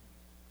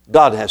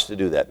 God has to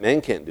do that.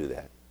 Man can't do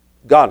that.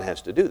 God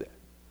has to do that.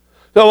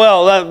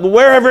 So,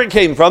 wherever it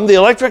came from, the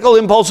electrical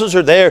impulses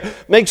are there,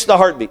 makes the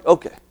heart beat.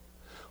 Okay.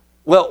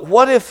 Well,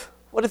 what if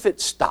it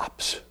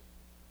stops?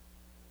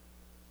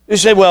 You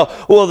say, well,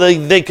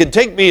 they could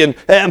take me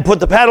and put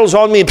the paddles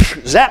on me, and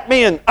zap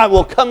me, and I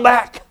will come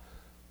back.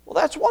 Well,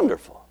 that's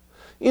wonderful.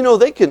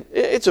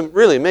 It's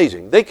really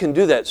amazing. They can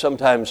do that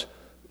sometimes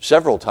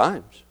several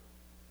times.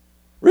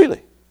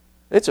 Really.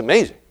 It's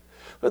amazing.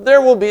 But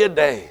there will be a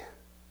day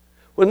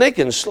when they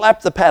can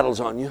slap the paddles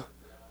on you,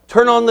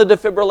 turn on the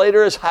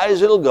defibrillator as high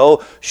as it'll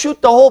go,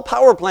 shoot the whole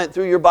power plant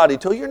through your body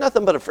till you're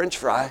nothing but a French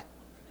fry.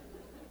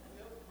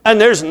 And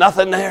there's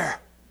nothing there.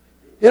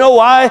 You know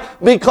why?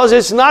 Because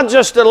it's not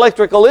just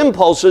electrical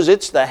impulses,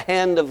 it's the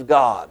hand of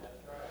God.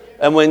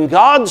 And when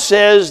God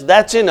says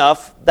that's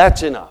enough,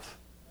 that's enough.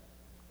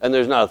 And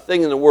there's not a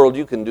thing in the world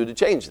you can do to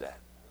change that.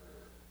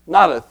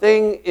 Not a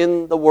thing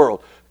in the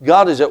world.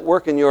 God is at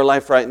work in your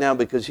life right now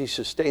because He's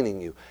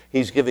sustaining you.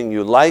 He's giving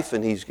you life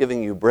and He's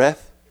giving you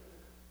breath.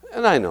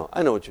 And I know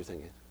what you're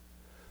thinking.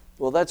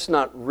 Well, that's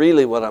not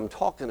really what I'm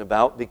talking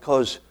about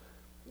because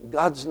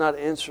God's not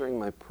answering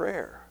my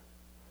prayer.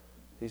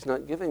 He's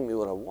not giving me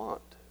what I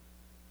want.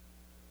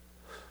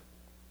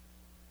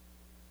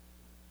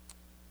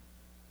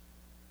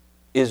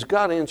 Is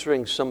God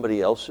answering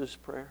somebody else's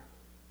prayer?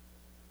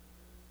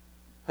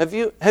 Have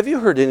you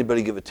heard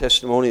anybody give a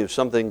testimony of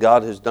something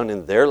God has done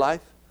in their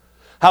life?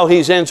 How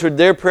He's answered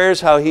their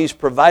prayers, how He's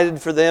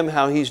provided for them,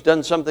 how He's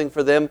done something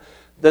for them?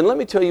 Then let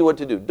me tell you what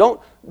to do.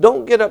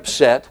 Don't get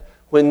upset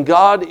when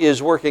God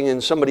is working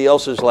in somebody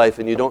else's life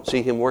and you don't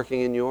see Him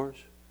working in yours.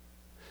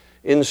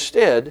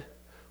 Instead,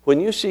 when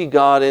you see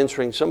God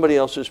answering somebody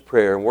else's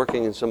prayer and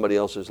working in somebody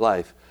else's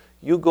life,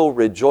 you go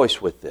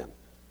rejoice with them.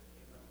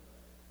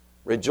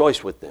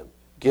 Rejoice with them.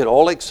 Get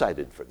all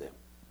excited for them.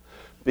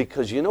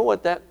 Because you know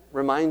what that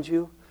reminds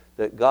you?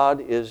 That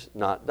God is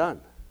not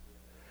done.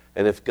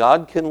 And if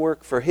God can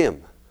work for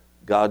him,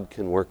 God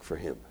can work for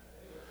him.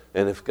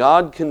 And if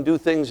God can do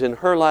things in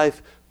her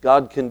life,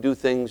 God can do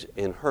things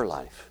in her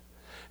life.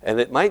 And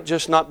it might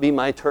just not be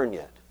my turn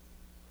yet.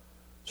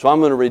 So I'm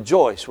going to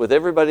rejoice with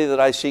everybody that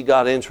I see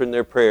God answering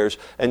their prayers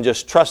and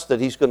just trust that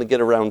He's going to get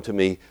around to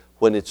me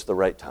when it's the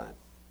right time.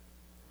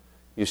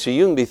 You see,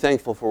 you can be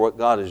thankful for what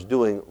God is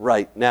doing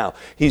right now.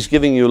 He's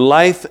giving you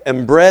life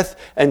and breath,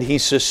 and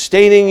He's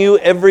sustaining you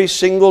every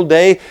single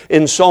day.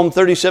 In Psalm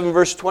 37,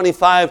 verse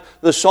 25,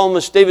 the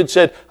psalmist David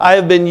said, I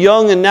have been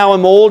young and now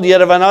I'm old, yet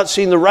have I not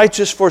seen the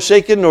righteous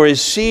forsaken, nor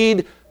his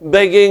seed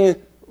begging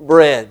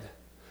bread.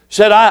 He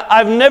said,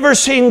 I've never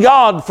seen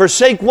God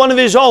forsake one of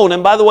His own.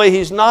 And by the way,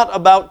 He's not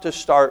about to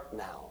start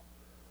now.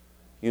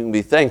 You can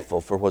be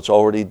thankful for what's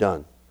already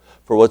done,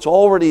 for what's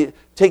already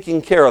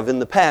taken care of in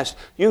the past.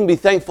 You can be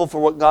thankful for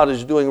what God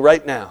is doing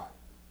right now.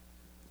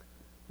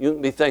 You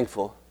can be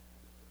thankful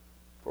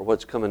for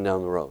what's coming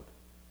down the road.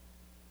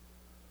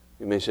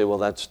 You may say, well,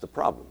 that's the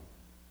problem.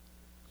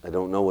 I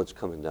don't know what's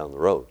coming down the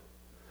road.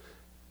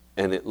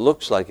 And it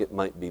looks like it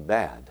might be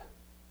bad.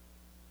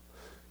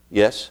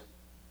 Yes.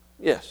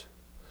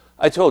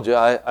 I told you,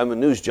 I'm a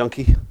news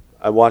junkie.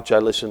 I watch, I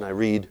listen, I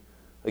read.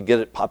 I get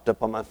it popped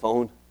up on my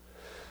phone.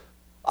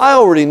 I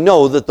already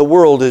know that the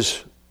world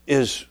is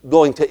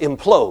going to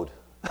implode.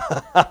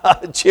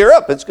 Cheer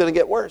up, it's going to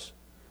get worse.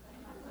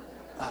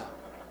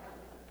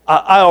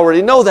 I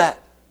already know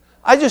that.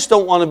 I just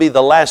don't want to be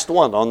the last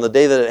one on the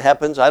day that it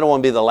happens. I don't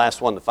want to be the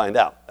last one to find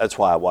out. That's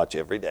why I watch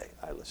every day.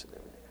 I listen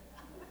every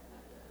day.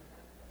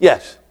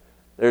 Yes,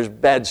 there's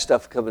bad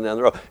stuff coming down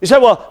the road. You say,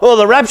 well,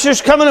 the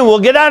rapture's coming and we'll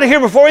get out of here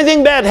before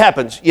anything bad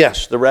happens.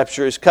 Yes, the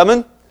rapture is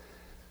coming.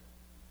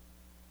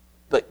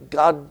 But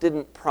God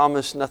didn't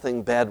promise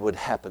nothing bad would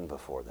happen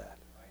before that.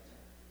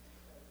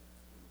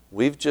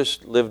 We've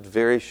just lived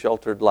very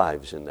sheltered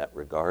lives in that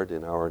regard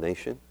in our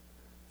nation.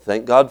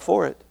 Thank God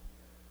for it.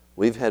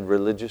 We've had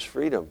religious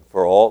freedom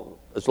for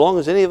as long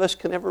as any of us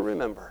can ever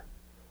remember.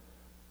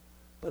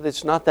 But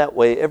it's not that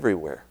way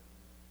everywhere.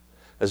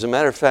 As a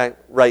matter of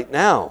fact, right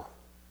now,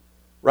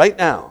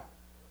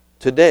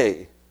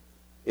 today,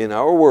 in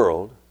our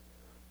world,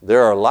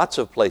 there are lots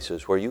of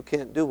places where you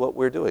can't do what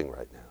we're doing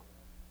right now.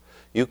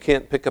 You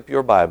can't pick up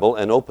your Bible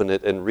and open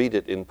it and read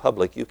it in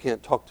public. You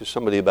can't talk to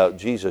somebody about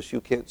Jesus. You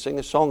can't sing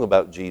a song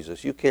about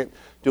Jesus. You can't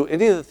do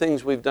any of the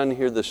things we've done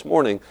here this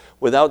morning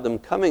without them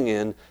coming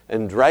in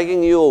and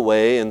dragging you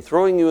away and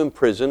throwing you in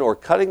prison or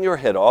cutting your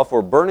head off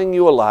or burning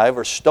you alive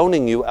or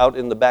stoning you out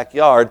in the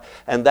backyard.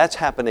 And that's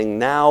happening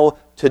now,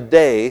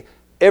 today,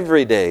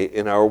 every day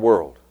in our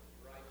world.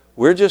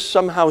 We're just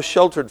somehow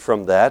sheltered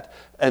from that,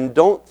 and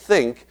don't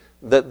think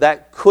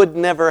that could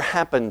never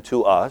happen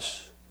to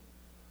us,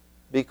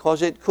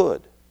 because it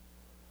could.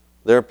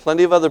 There are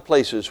plenty of other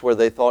places where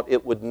they thought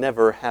it would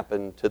never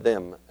happen to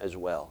them as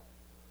well.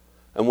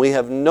 And we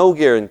have no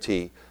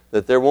guarantee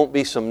that there won't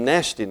be some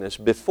nastiness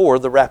before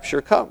the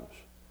rapture comes.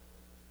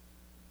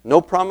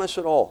 No promise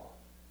at all.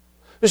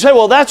 You say,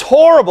 well, that's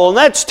horrible and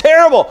that's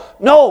terrible.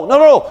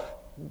 No.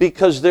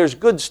 Because there's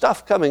good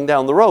stuff coming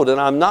down the road, and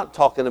I'm not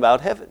talking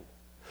about heaven.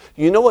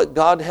 You know what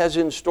God has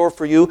in store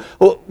for you?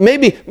 Well,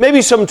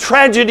 maybe some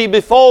tragedy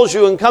befalls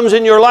you and comes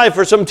in your life,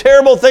 or some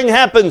terrible thing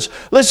happens.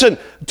 Listen,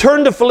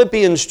 turn to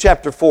Philippians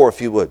chapter 4,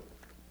 if you would.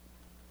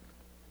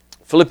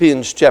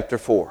 Philippians chapter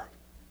 4.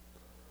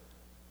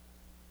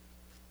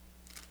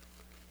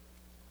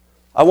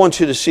 I want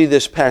you to see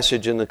this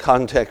passage in the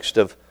context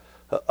of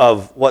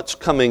what's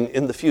coming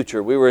in the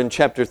future. We were in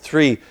chapter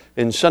 3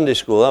 in Sunday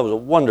school. That was a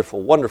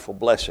wonderful, wonderful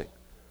blessing.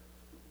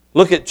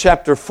 Look at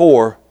chapter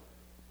 4,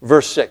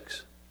 verse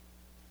 6.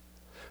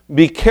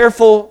 Be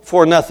careful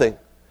for nothing,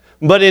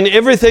 but in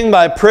everything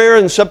by prayer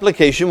and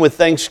supplication with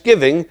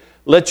thanksgiving,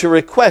 let your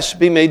requests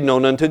be made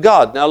known unto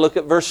God. Now look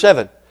at verse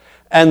 7.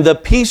 And the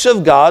peace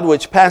of God,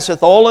 which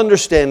passeth all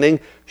understanding,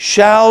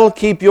 shall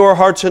keep your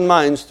hearts and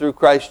minds through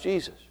Christ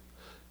Jesus.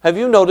 Have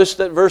you noticed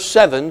that verse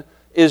 7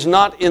 is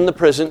not in the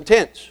present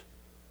tense?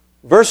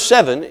 Verse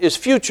 7 is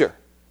future.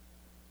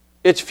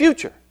 It's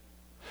future.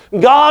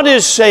 God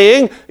is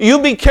saying,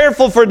 you be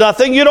careful for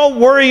nothing. You don't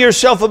worry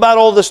yourself about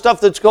all the stuff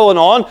that's going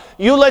on.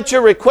 You let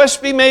your requests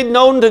be made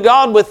known to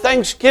God with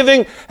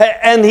thanksgiving.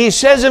 And he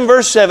says in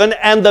verse 7,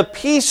 and the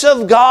peace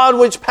of God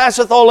which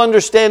passeth all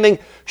understanding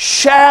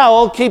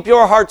shall keep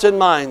your hearts and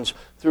minds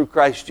through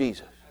Christ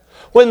Jesus.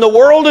 When the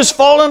world is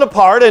falling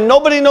apart and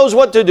nobody knows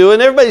what to do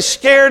and everybody's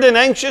scared and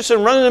anxious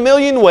and running a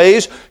million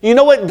ways, you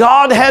know what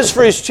God has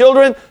for His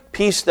children?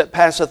 Peace that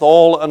passeth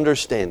all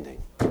understanding.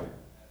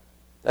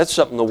 That's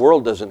something the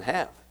world doesn't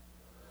have.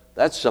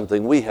 That's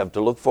something we have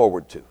to look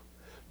forward to.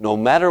 No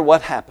matter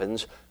what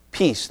happens,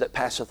 peace that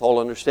passeth all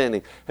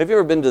understanding. Have you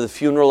ever been to the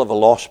funeral of a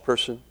lost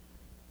person?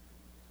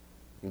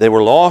 They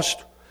were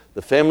lost.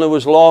 The family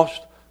was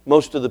lost.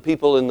 Most of the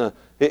people in the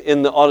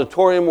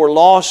auditorium were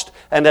lost.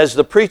 And as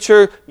the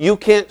preacher, you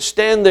can't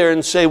stand there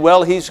and say,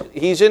 well,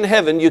 he's in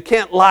heaven. You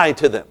can't lie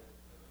to them.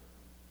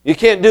 You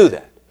can't do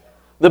that.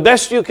 The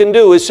best you can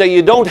do is say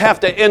you don't have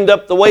to end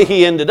up the way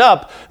he ended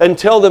up and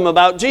tell them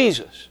about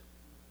Jesus.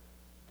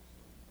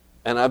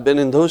 And I've been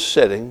in those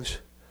settings,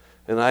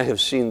 and I have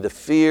seen the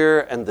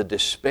fear and the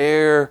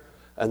despair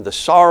and the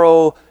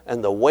sorrow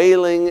and the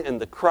wailing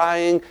and the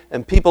crying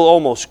and people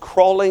almost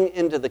crawling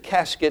into the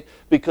casket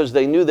because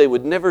they knew they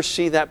would never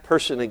see that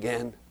person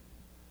again.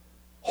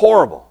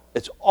 Horrible.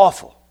 It's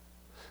awful.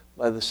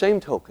 By the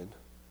same token,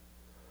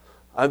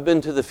 I've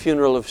been to the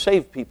funeral of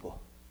saved people,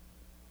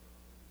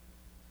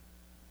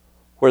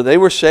 where they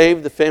were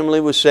saved, the family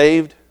was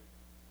saved,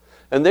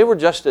 and they were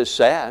just as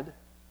sad,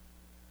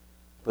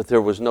 but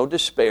there was no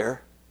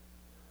despair.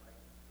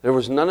 There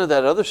was none of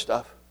that other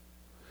stuff.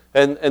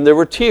 And there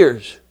were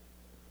tears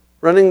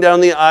running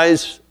down the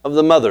eyes of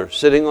the mother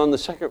sitting on the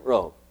second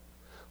row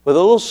with a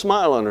little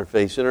smile on her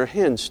face and her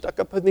hands stuck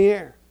up in the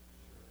air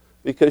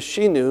because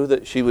she knew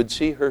that she would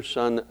see her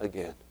son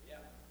again.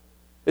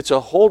 It's a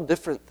whole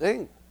different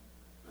thing.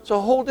 It's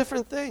a whole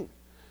different thing.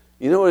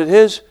 You know what it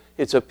is?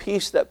 It's a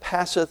peace that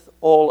passeth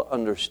all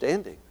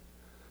understanding.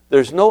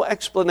 There's no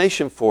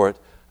explanation for it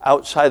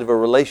outside of a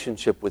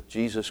relationship with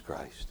Jesus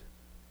Christ.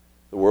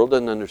 The world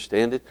doesn't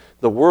understand it.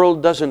 The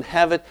world doesn't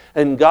have it.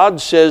 And God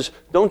says,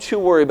 don't you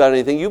worry about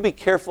anything. You be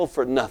careful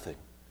for nothing.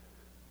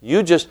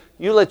 You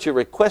let your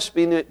requests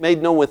be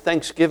made known with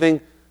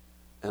thanksgiving,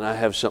 and I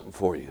have something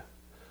for you.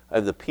 I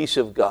have the peace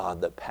of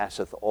God that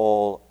passeth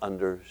all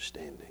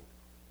understanding.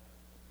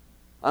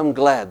 I'm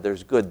glad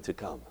there's good to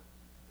come.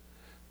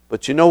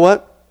 But you know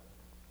what?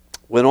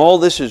 When all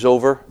this is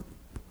over,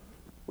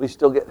 we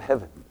still get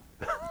heaven.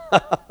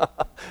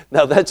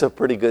 Now that's a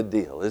pretty good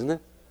deal, isn't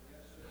it?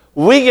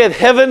 We get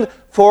heaven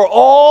for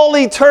all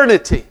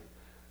eternity.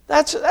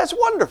 That's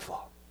wonderful.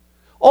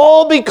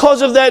 All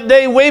because of that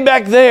day way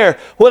back there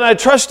when I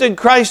trusted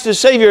Christ as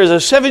Savior as a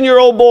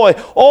 7-year-old boy.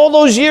 All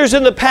those years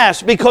in the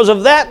past, because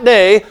of that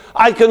day,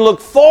 I can look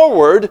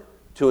forward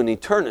to an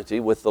eternity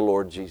with the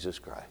Lord Jesus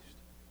Christ.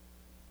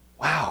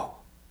 Wow.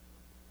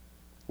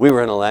 We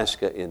were in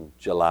Alaska in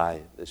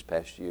July this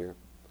past year.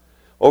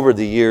 Over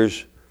the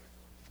years,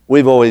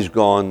 we've always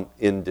gone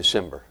in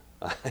December.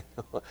 I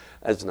know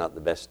that's not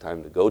the best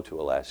time to go to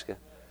Alaska.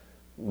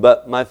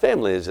 But my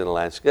family is in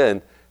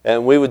Alaska,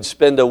 and we would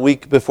spend a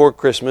week before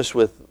Christmas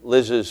with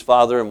Liz's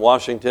father in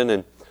Washington,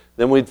 and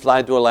then we'd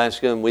fly to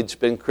Alaska, and we'd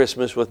spend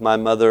Christmas with my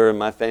mother and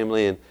my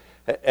family,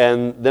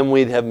 and then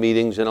we'd have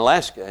meetings in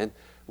Alaska. And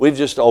we've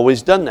just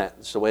always done that.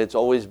 It's the way it's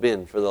always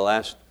been for the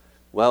last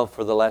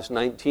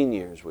 19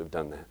 years we've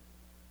done that.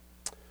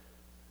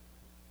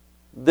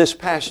 This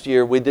past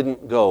year, we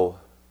didn't go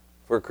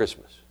for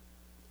Christmas.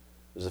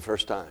 It was the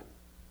first time.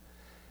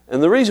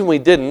 And the reason we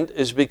didn't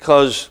is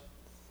because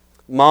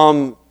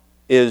Mom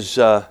is,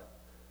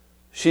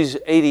 she's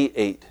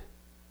 88.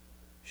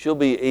 She'll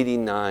be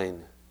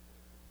 89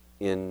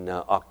 in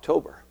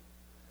October.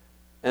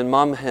 And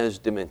Mom has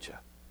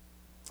dementia.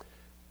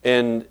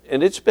 And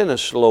it's been a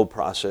slow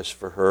process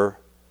for her.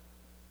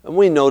 And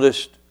we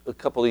noticed a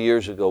couple of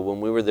years ago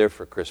when we were there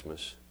for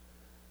Christmas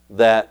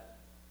that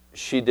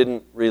she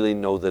didn't really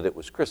know that it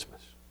was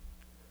Christmas.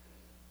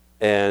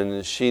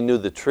 And she knew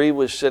the tree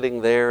was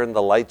sitting there and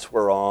the lights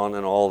were on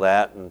and all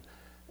that.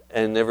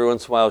 And every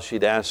once in a while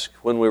she'd ask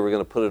when we were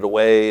going to put it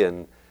away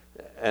and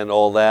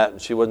all that.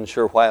 And she wasn't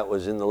sure why it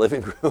was in the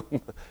living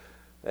room.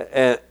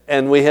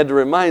 and we had to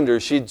remind her.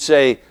 She'd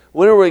say,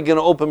 when are we going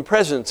to open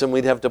presents? And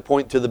we'd have to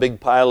point to the big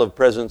pile of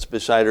presents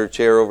beside her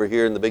chair over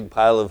here and the big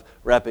pile of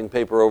wrapping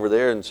paper over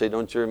there and say,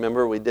 don't you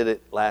remember we did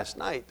it last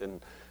night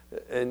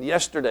and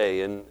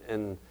yesterday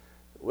and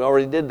we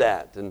already did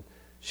that. And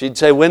she'd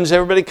say, when's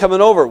everybody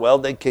coming over? Well,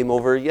 they came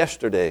over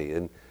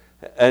yesterday.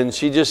 And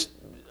she just,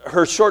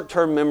 her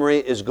short-term memory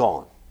is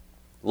gone.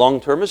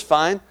 Long-term is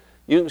fine.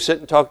 You can sit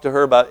and talk to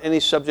her about any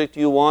subject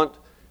you want,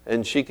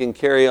 and she can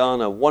carry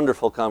on a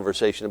wonderful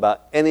conversation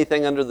about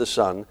anything under the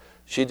sun.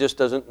 She just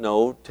doesn't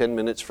know 10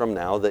 minutes from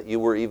now that you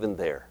were even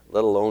there,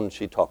 let alone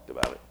she talked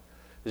about it.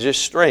 It's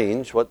just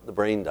strange what the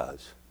brain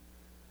does.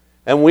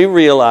 And we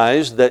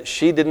realized that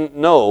she didn't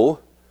know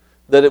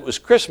that it was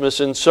Christmas,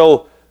 and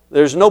so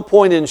there's no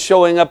point in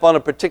showing up on a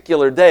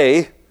particular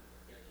day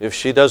if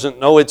she doesn't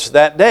know it's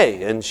that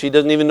day. And she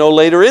doesn't even know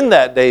later in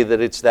that day that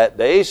it's that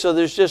day, so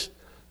there's just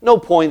no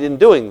point in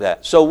doing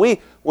that. So we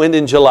went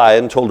in July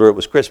and told her it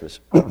was Christmas.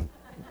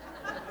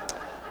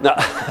 No,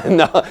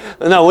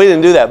 we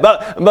didn't do that.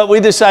 But we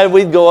decided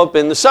we'd go up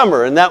in the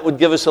summer, and that would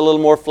give us a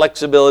little more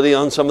flexibility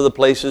on some of the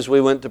places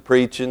we went to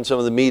preach and some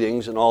of the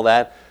meetings and all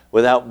that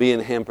without being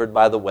hampered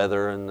by the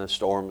weather and the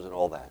storms and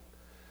all that.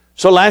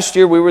 So last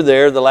year we were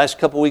there, the last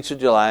couple weeks of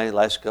July,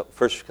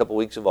 first couple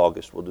weeks of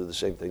August. We'll do the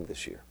same thing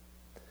this year.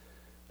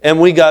 And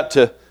we got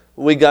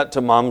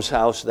to Mom's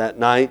house that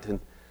night,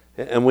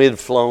 and we had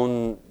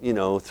flown,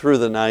 through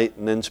the night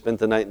and then spent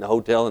the night in the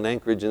hotel in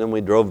Anchorage, and then we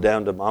drove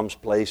down to Mom's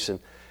place.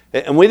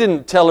 And we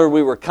didn't tell her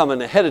we were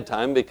coming ahead of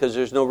time because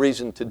there's no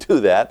reason to do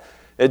that.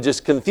 It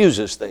just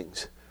confuses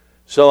things.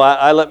 So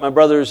I let my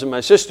brothers and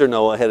my sister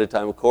know ahead of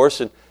time, of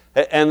course. And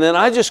then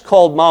I just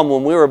called Mom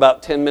when we were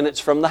about 10 minutes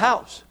from the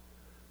house.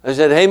 I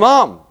said, hey,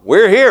 Mom,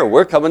 we're here.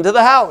 We're coming to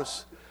the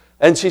house.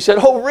 And she said,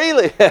 oh,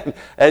 really?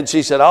 And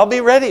she said, I'll be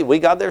ready. We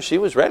got there. She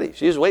was ready.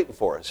 She was waiting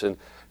for us.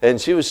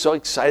 And she was so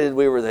excited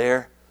we were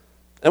there.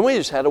 And we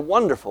just had a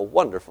wonderful,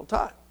 wonderful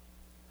time.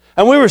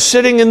 And we were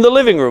sitting in the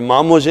living room.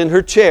 Mom was in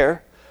her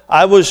chair.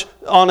 I was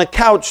on a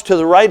couch to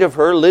the right of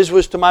her. Liz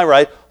was to my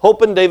right.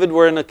 Hope and David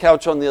were in a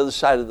couch on the other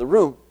side of the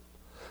room.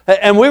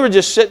 And we were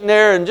just sitting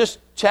there and just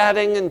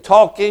chatting and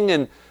talking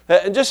and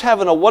just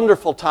having a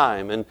wonderful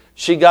time. And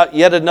she got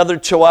yet another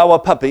Chihuahua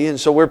puppy, and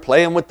so we're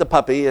playing with the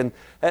puppy and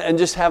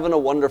just having a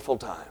wonderful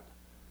time.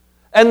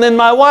 And then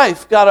my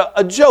wife got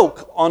a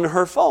joke on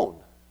her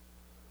phone.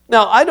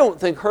 Now, I don't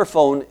think her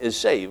phone is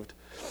saved.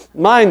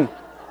 Mine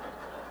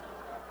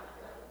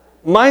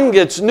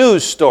gets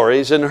news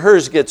stories and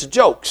hers gets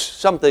jokes.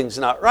 Something's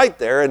not right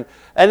there.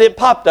 And it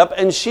popped up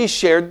and she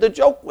shared the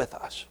joke with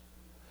us.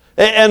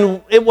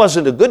 And it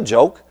wasn't a good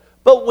joke,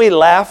 but we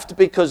laughed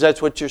because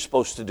that's what you're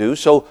supposed to do.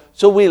 So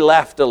we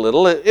laughed a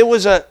little. It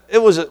was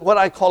what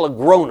I call a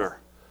groaner.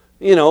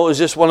 It was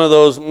just one of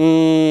those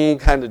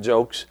kind of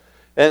jokes.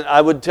 And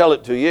I would tell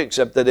it to you,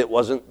 except that it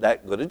wasn't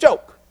that good a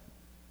joke.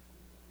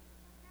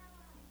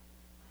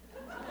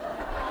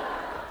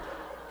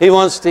 He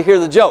wants to hear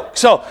the joke.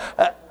 So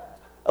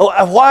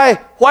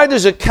why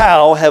does a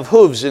cow have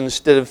hooves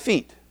instead of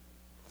feet?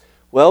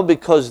 Well,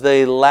 because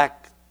they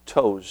lack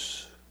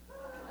toes.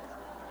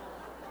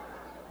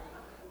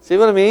 See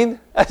what I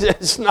mean?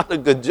 It's not a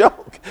good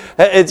joke.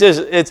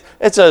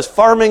 It's a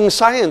farming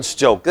science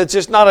joke.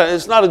 It's not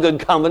a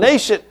good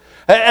combination.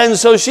 And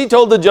so she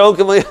told the joke,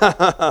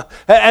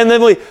 and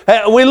then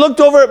we looked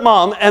over at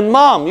Mom, and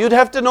Mom, you'd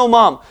have to know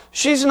Mom,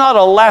 she's not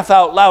a laugh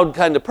out loud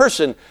kind of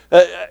person.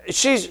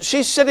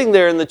 She's sitting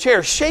there in the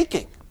chair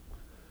shaking.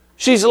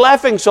 She's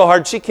laughing so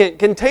hard she can't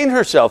contain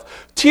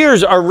herself.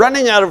 Tears are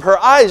running out of her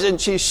eyes, and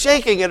she's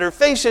shaking, and her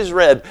face is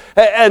red,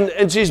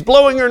 and she's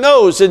blowing her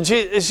nose, and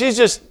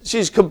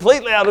she's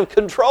completely out of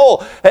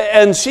control,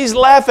 and she's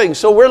laughing.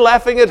 So we're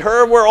laughing at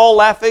her, we're all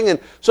laughing, and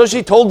so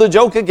she told the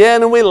joke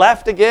again, and we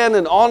laughed again,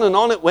 and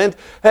on it went,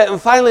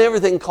 and finally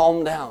everything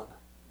calmed down.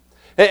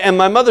 And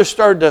my mother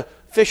started to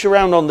fish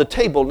around on the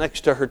table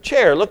next to her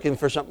chair looking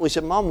for something. We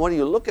said, Mom, what are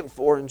you looking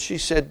for? And she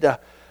said,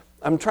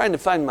 I'm trying to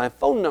find my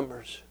phone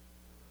numbers.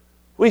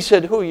 We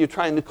said, who are you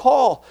trying to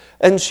call?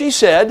 And she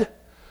said,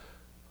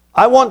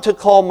 I want to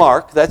call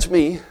Mark, that's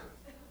me,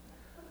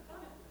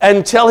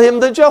 and tell him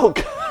the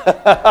joke.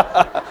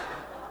 But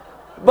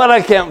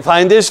I can't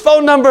find his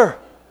phone number.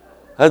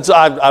 And so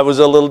I was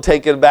a little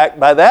taken aback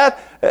by that.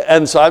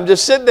 And so I'm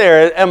just sitting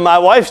there, and my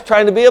wife's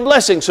trying to be a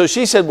blessing. So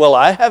she said, well,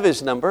 I have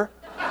his number.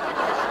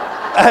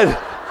 And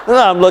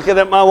I'm looking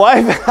at my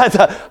wife. I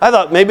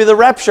thought maybe the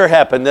rapture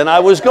happened and I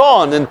was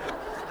gone.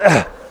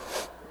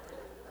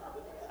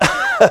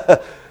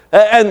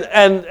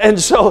 And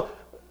so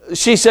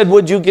she said,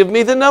 would you give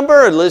me the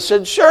number? And Liz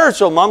said, sure.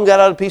 So Mom got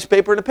out a piece of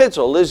paper and a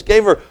pencil. Liz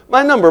gave her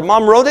my number.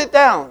 Mom wrote it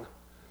down.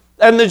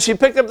 And then she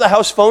picked up the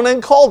house phone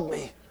and called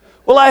me.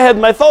 Well, I had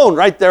my phone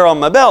right there on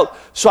my belt,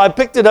 so I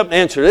picked it up and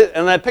answered it,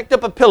 and I picked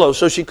up a pillow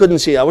so she couldn't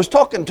see I was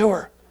talking to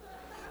her.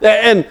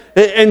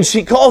 And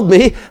she called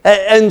me,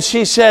 and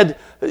she said,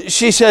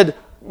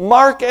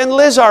 Mark and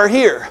Liz are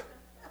here.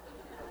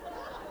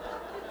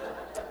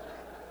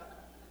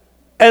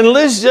 And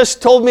Liz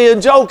just told me a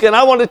joke, and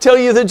I want to tell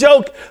you the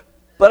joke,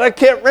 but I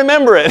can't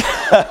remember it.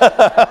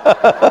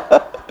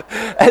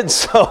 And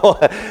so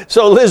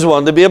Liz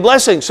wanted to be a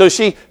blessing. So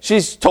she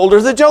told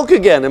her the joke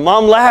again, and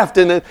Mom laughed,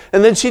 and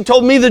then she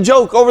told me the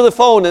joke over the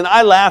phone, and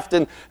I laughed,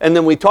 and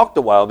then we talked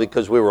a while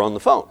because we were on the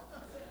phone.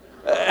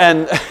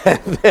 And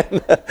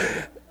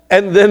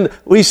then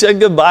we said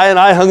goodbye, and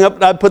I hung up,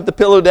 and I put the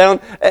pillow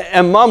down,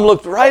 and Mom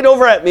looked right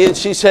over at me, and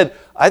she said,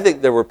 I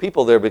think there were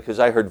people there because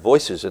I heard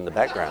voices in the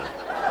background.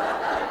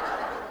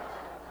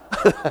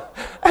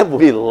 And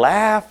we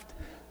laughed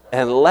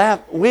and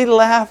laughed. We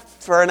laughed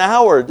for an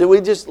hour. We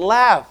just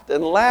laughed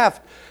and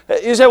laughed.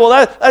 You say,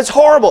 well, that's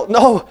horrible.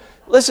 No,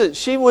 listen,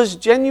 she was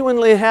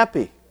genuinely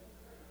happy.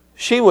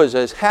 She was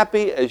as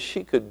happy as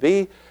she could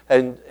be,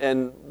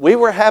 and we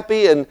were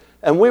happy, and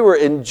we were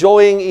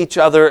enjoying each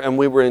other, and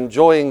we were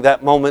enjoying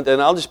that moment.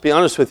 And I'll just be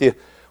honest with you,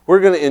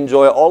 we're going to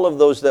enjoy all of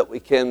those that we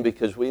can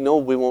because we know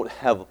we won't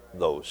have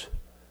those.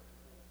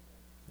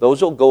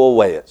 Those will go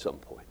away at some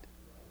point.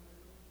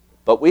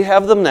 But we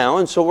have them now,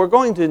 and so we're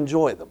going to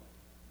enjoy them.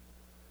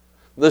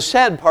 The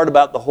sad part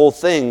about the whole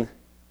thing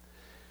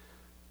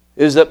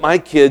is that my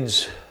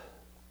kids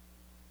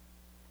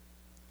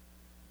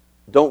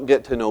don't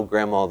get to know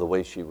Grandma the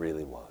way she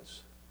really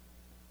was.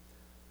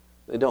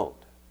 They don't.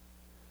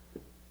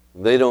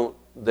 They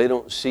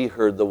don't see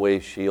her the way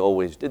she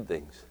always did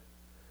things.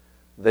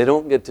 They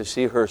don't get to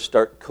see her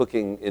start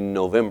cooking in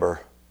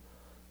November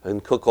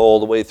and cook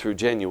all the way through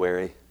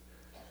January.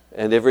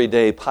 And every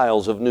day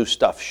piles of new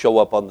stuff show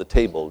up on the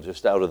table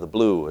just out of the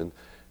blue.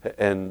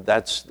 And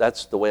that's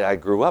the way I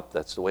grew up.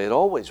 That's the way it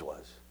always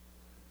was.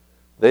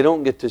 They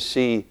don't get to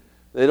see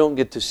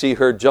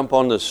her jump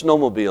on the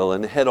snowmobile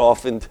and head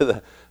off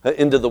into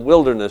the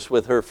wilderness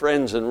with her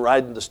friends and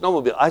ride the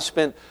snowmobile. I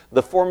spent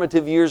the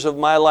formative years of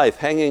my life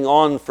hanging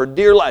on for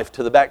dear life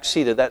to the back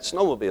seat of that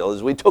snowmobile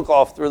as we took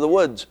off through the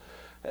woods.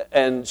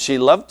 And she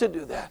loved to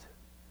do that.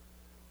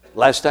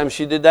 Last time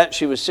she did that,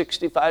 she was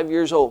 65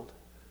 years old.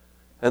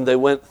 And they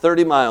went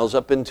 30 miles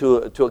up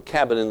to a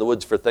cabin in the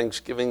woods for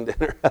Thanksgiving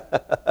dinner.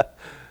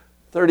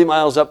 30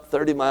 miles up,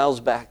 30 miles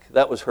back.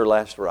 That was her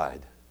last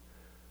ride.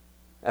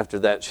 After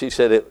that, she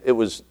said it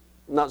was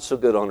not so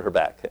good on her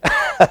back.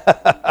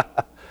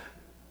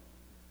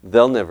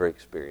 They'll never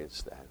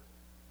experience that.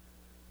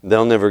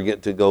 They'll never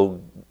get to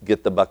go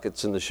get the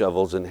buckets and the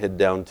shovels and head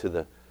down to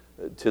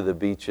the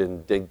beach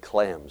and dig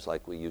clams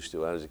like we used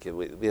to when I was a kid.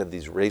 We had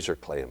these razor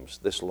clams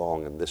this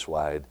long and this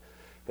wide.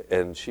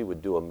 And she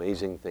would do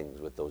amazing things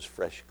with those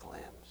fresh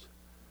clams.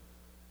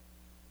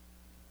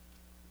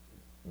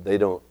 They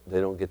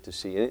don't get to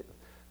see it.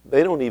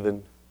 They don't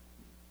even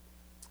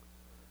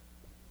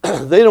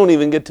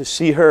get to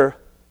see her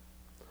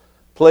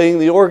playing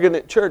the organ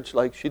at church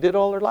like she did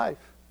all her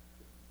life.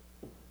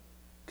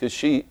 Because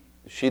she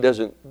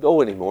doesn't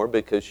go anymore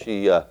because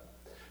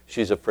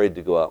she's afraid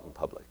to go out in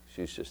public.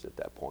 She's just at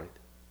that point.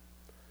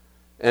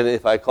 And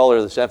if I call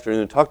her this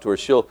afternoon and talk to her,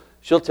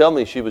 She'll tell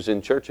me she was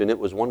in church and it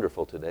was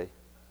wonderful today.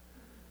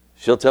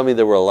 She'll tell me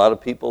there were a lot of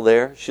people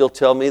there. She'll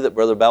tell me that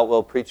Brother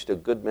Boutwell preached a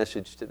good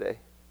message today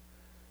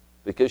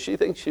because she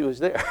thinks she was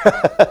there.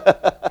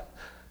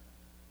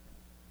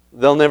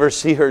 They'll never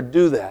see her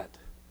do that.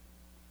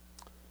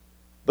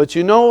 But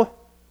you know,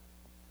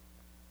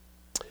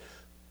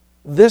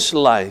 this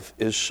life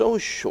is so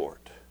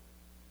short.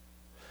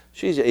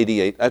 She's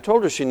 88. I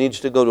told her she needs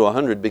to go to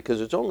 100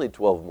 because it's only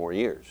 12 more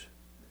years.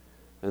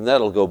 And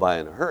that'll go by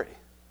in a hurry.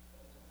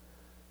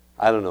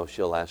 I don't know if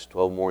she'll last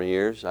 12 more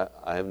years.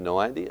 I have no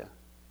idea.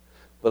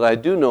 But I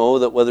do know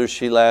that whether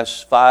she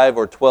lasts 5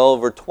 or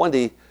 12 or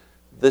 20,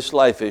 this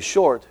life is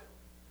short.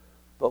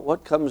 But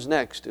what comes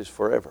next is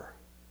forever.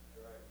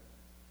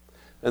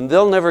 And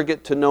they'll never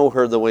get to know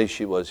her the way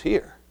she was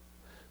here.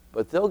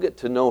 But they'll get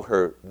to know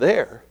her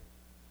there.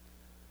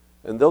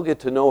 And they'll get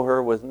to know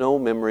her with no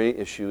memory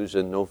issues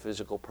and no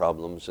physical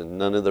problems and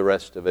none of the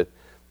rest of it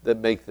that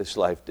make this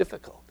life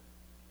difficult.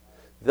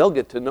 They'll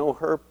get to know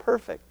her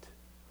perfect.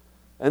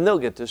 And they'll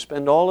get to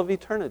spend all of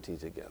eternity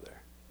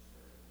together.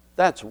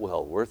 That's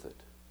well worth it.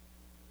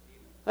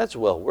 That's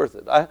well worth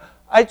it.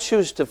 I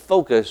choose to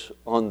focus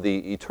on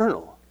the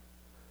eternal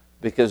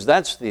because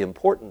that's the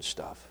important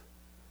stuff.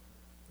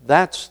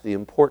 That's the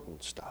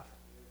important stuff.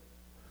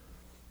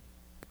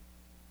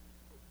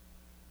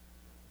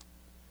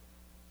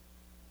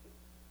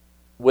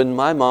 When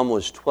my mom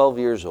was 12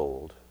 years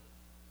old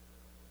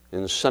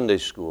in Sunday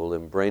school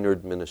in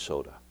Brainerd,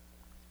 Minnesota,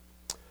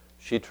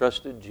 she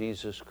trusted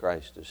Jesus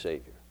Christ as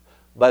Savior.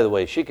 By the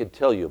way, she could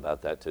tell you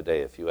about that today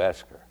if you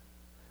ask her.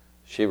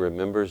 She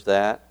remembers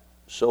that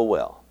so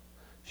well.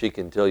 She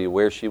can tell you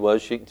where she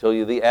was. She can tell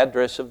you the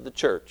address of the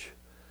church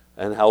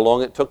and how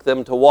long it took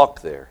them to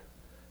walk there.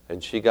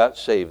 And she got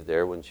saved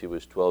there when she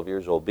was 12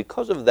 years old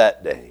because of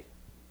that day.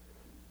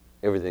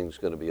 everything's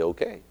going to be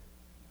okay.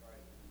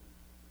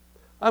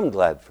 I'm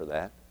glad for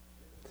that.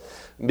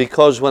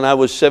 Because when I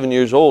was 7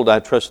 years old, I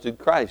trusted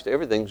Christ.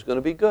 Everything's going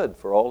to be good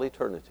for all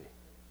eternity.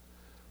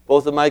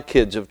 Both of my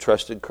kids have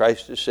trusted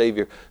Christ as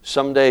Savior.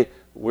 Someday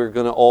we're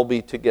going to all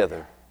be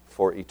together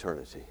for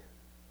eternity.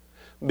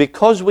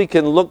 Because we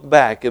can look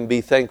back and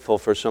be thankful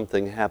for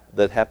something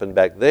that happened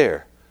back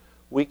there,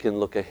 we can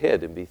look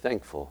ahead and be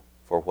thankful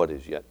for what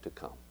is yet to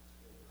come.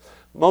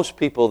 Most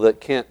people that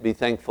can't be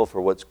thankful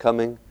for what's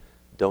coming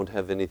don't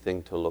have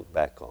anything to look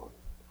back on.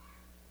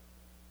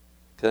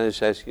 Can I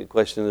just ask you a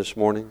question this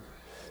morning?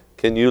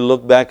 Can you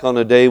look back on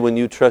a day when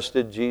you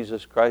trusted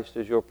Jesus Christ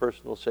as your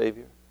personal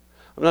Savior?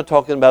 I'm not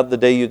talking about the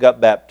day you got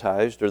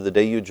baptized or the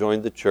day you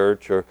joined the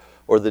church or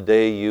the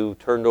day you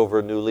turned over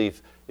a new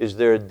leaf. Is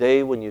there a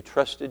day when you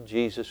trusted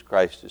Jesus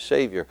Christ as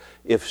Savior?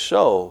 If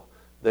so,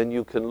 then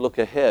you can look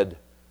ahead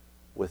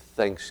with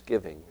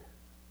thanksgiving.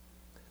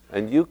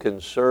 And you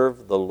can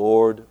serve the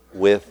Lord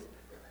with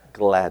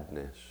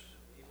gladness.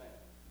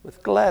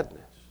 With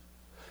gladness.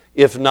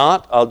 If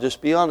not, I'll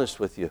just be honest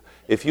with you.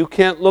 If you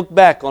can't look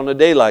back on a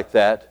day like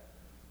that,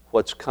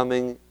 what's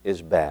coming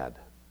is bad.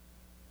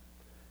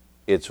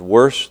 It's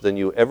worse than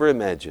you ever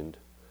imagined.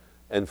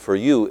 And for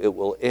you, it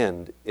will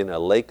end in a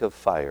lake of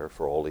fire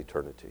for all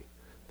eternity.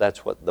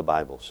 That's what the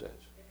Bible says.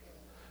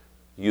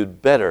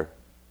 You'd better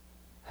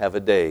have a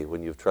day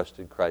when you've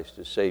trusted Christ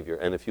as Savior.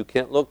 And if you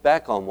can't look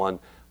back on one,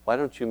 why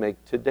don't you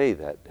make today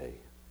that day?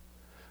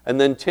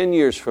 And then 10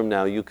 years from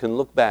now, you can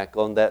look back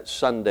on that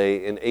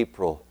Sunday in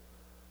April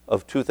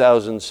of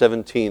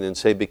 2017 and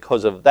say,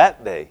 because of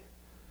that day,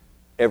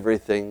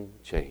 everything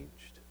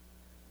changed.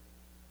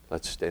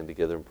 Let's stand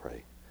together and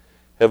pray.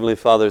 Heavenly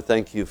Father,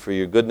 thank you for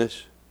your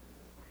goodness.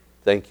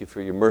 Thank you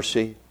for your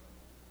mercy.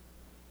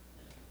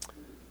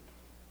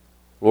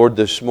 Lord,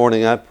 this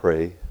morning I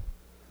pray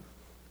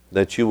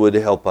that you would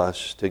help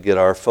us to get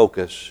our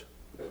focus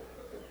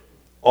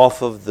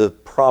off of the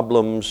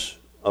problems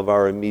of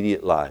our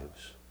immediate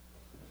lives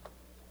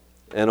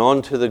and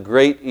onto the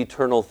great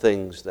eternal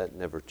things that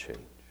never change.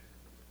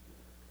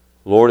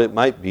 Lord, it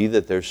might be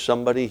that there's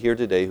somebody here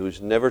today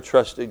who's never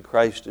trusted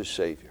Christ as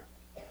Savior.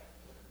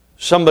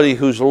 Somebody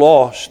who's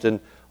lost and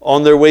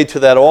on their way to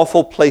that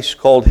awful place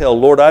called hell.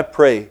 Lord, I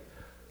pray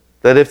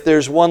that if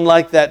there's one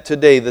like that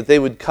today, that they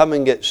would come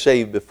and get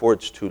saved before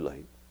it's too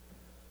late.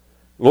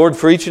 Lord,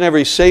 for each and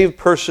every saved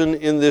person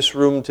in this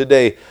room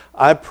today,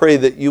 I pray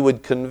that you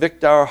would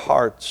convict our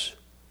hearts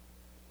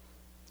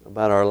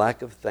about our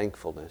lack of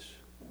thankfulness.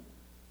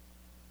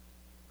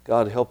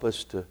 God, help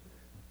us to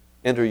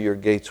enter your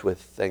gates with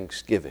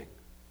thanksgiving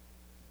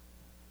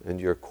and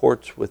your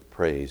courts with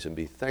praise and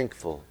be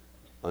thankful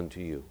unto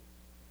you.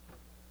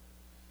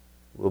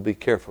 We'll be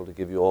careful to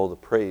give you all the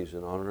praise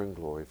and honor and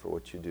glory for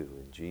what you do.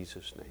 In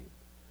Jesus' name,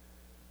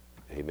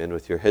 amen.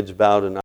 With your heads bowed and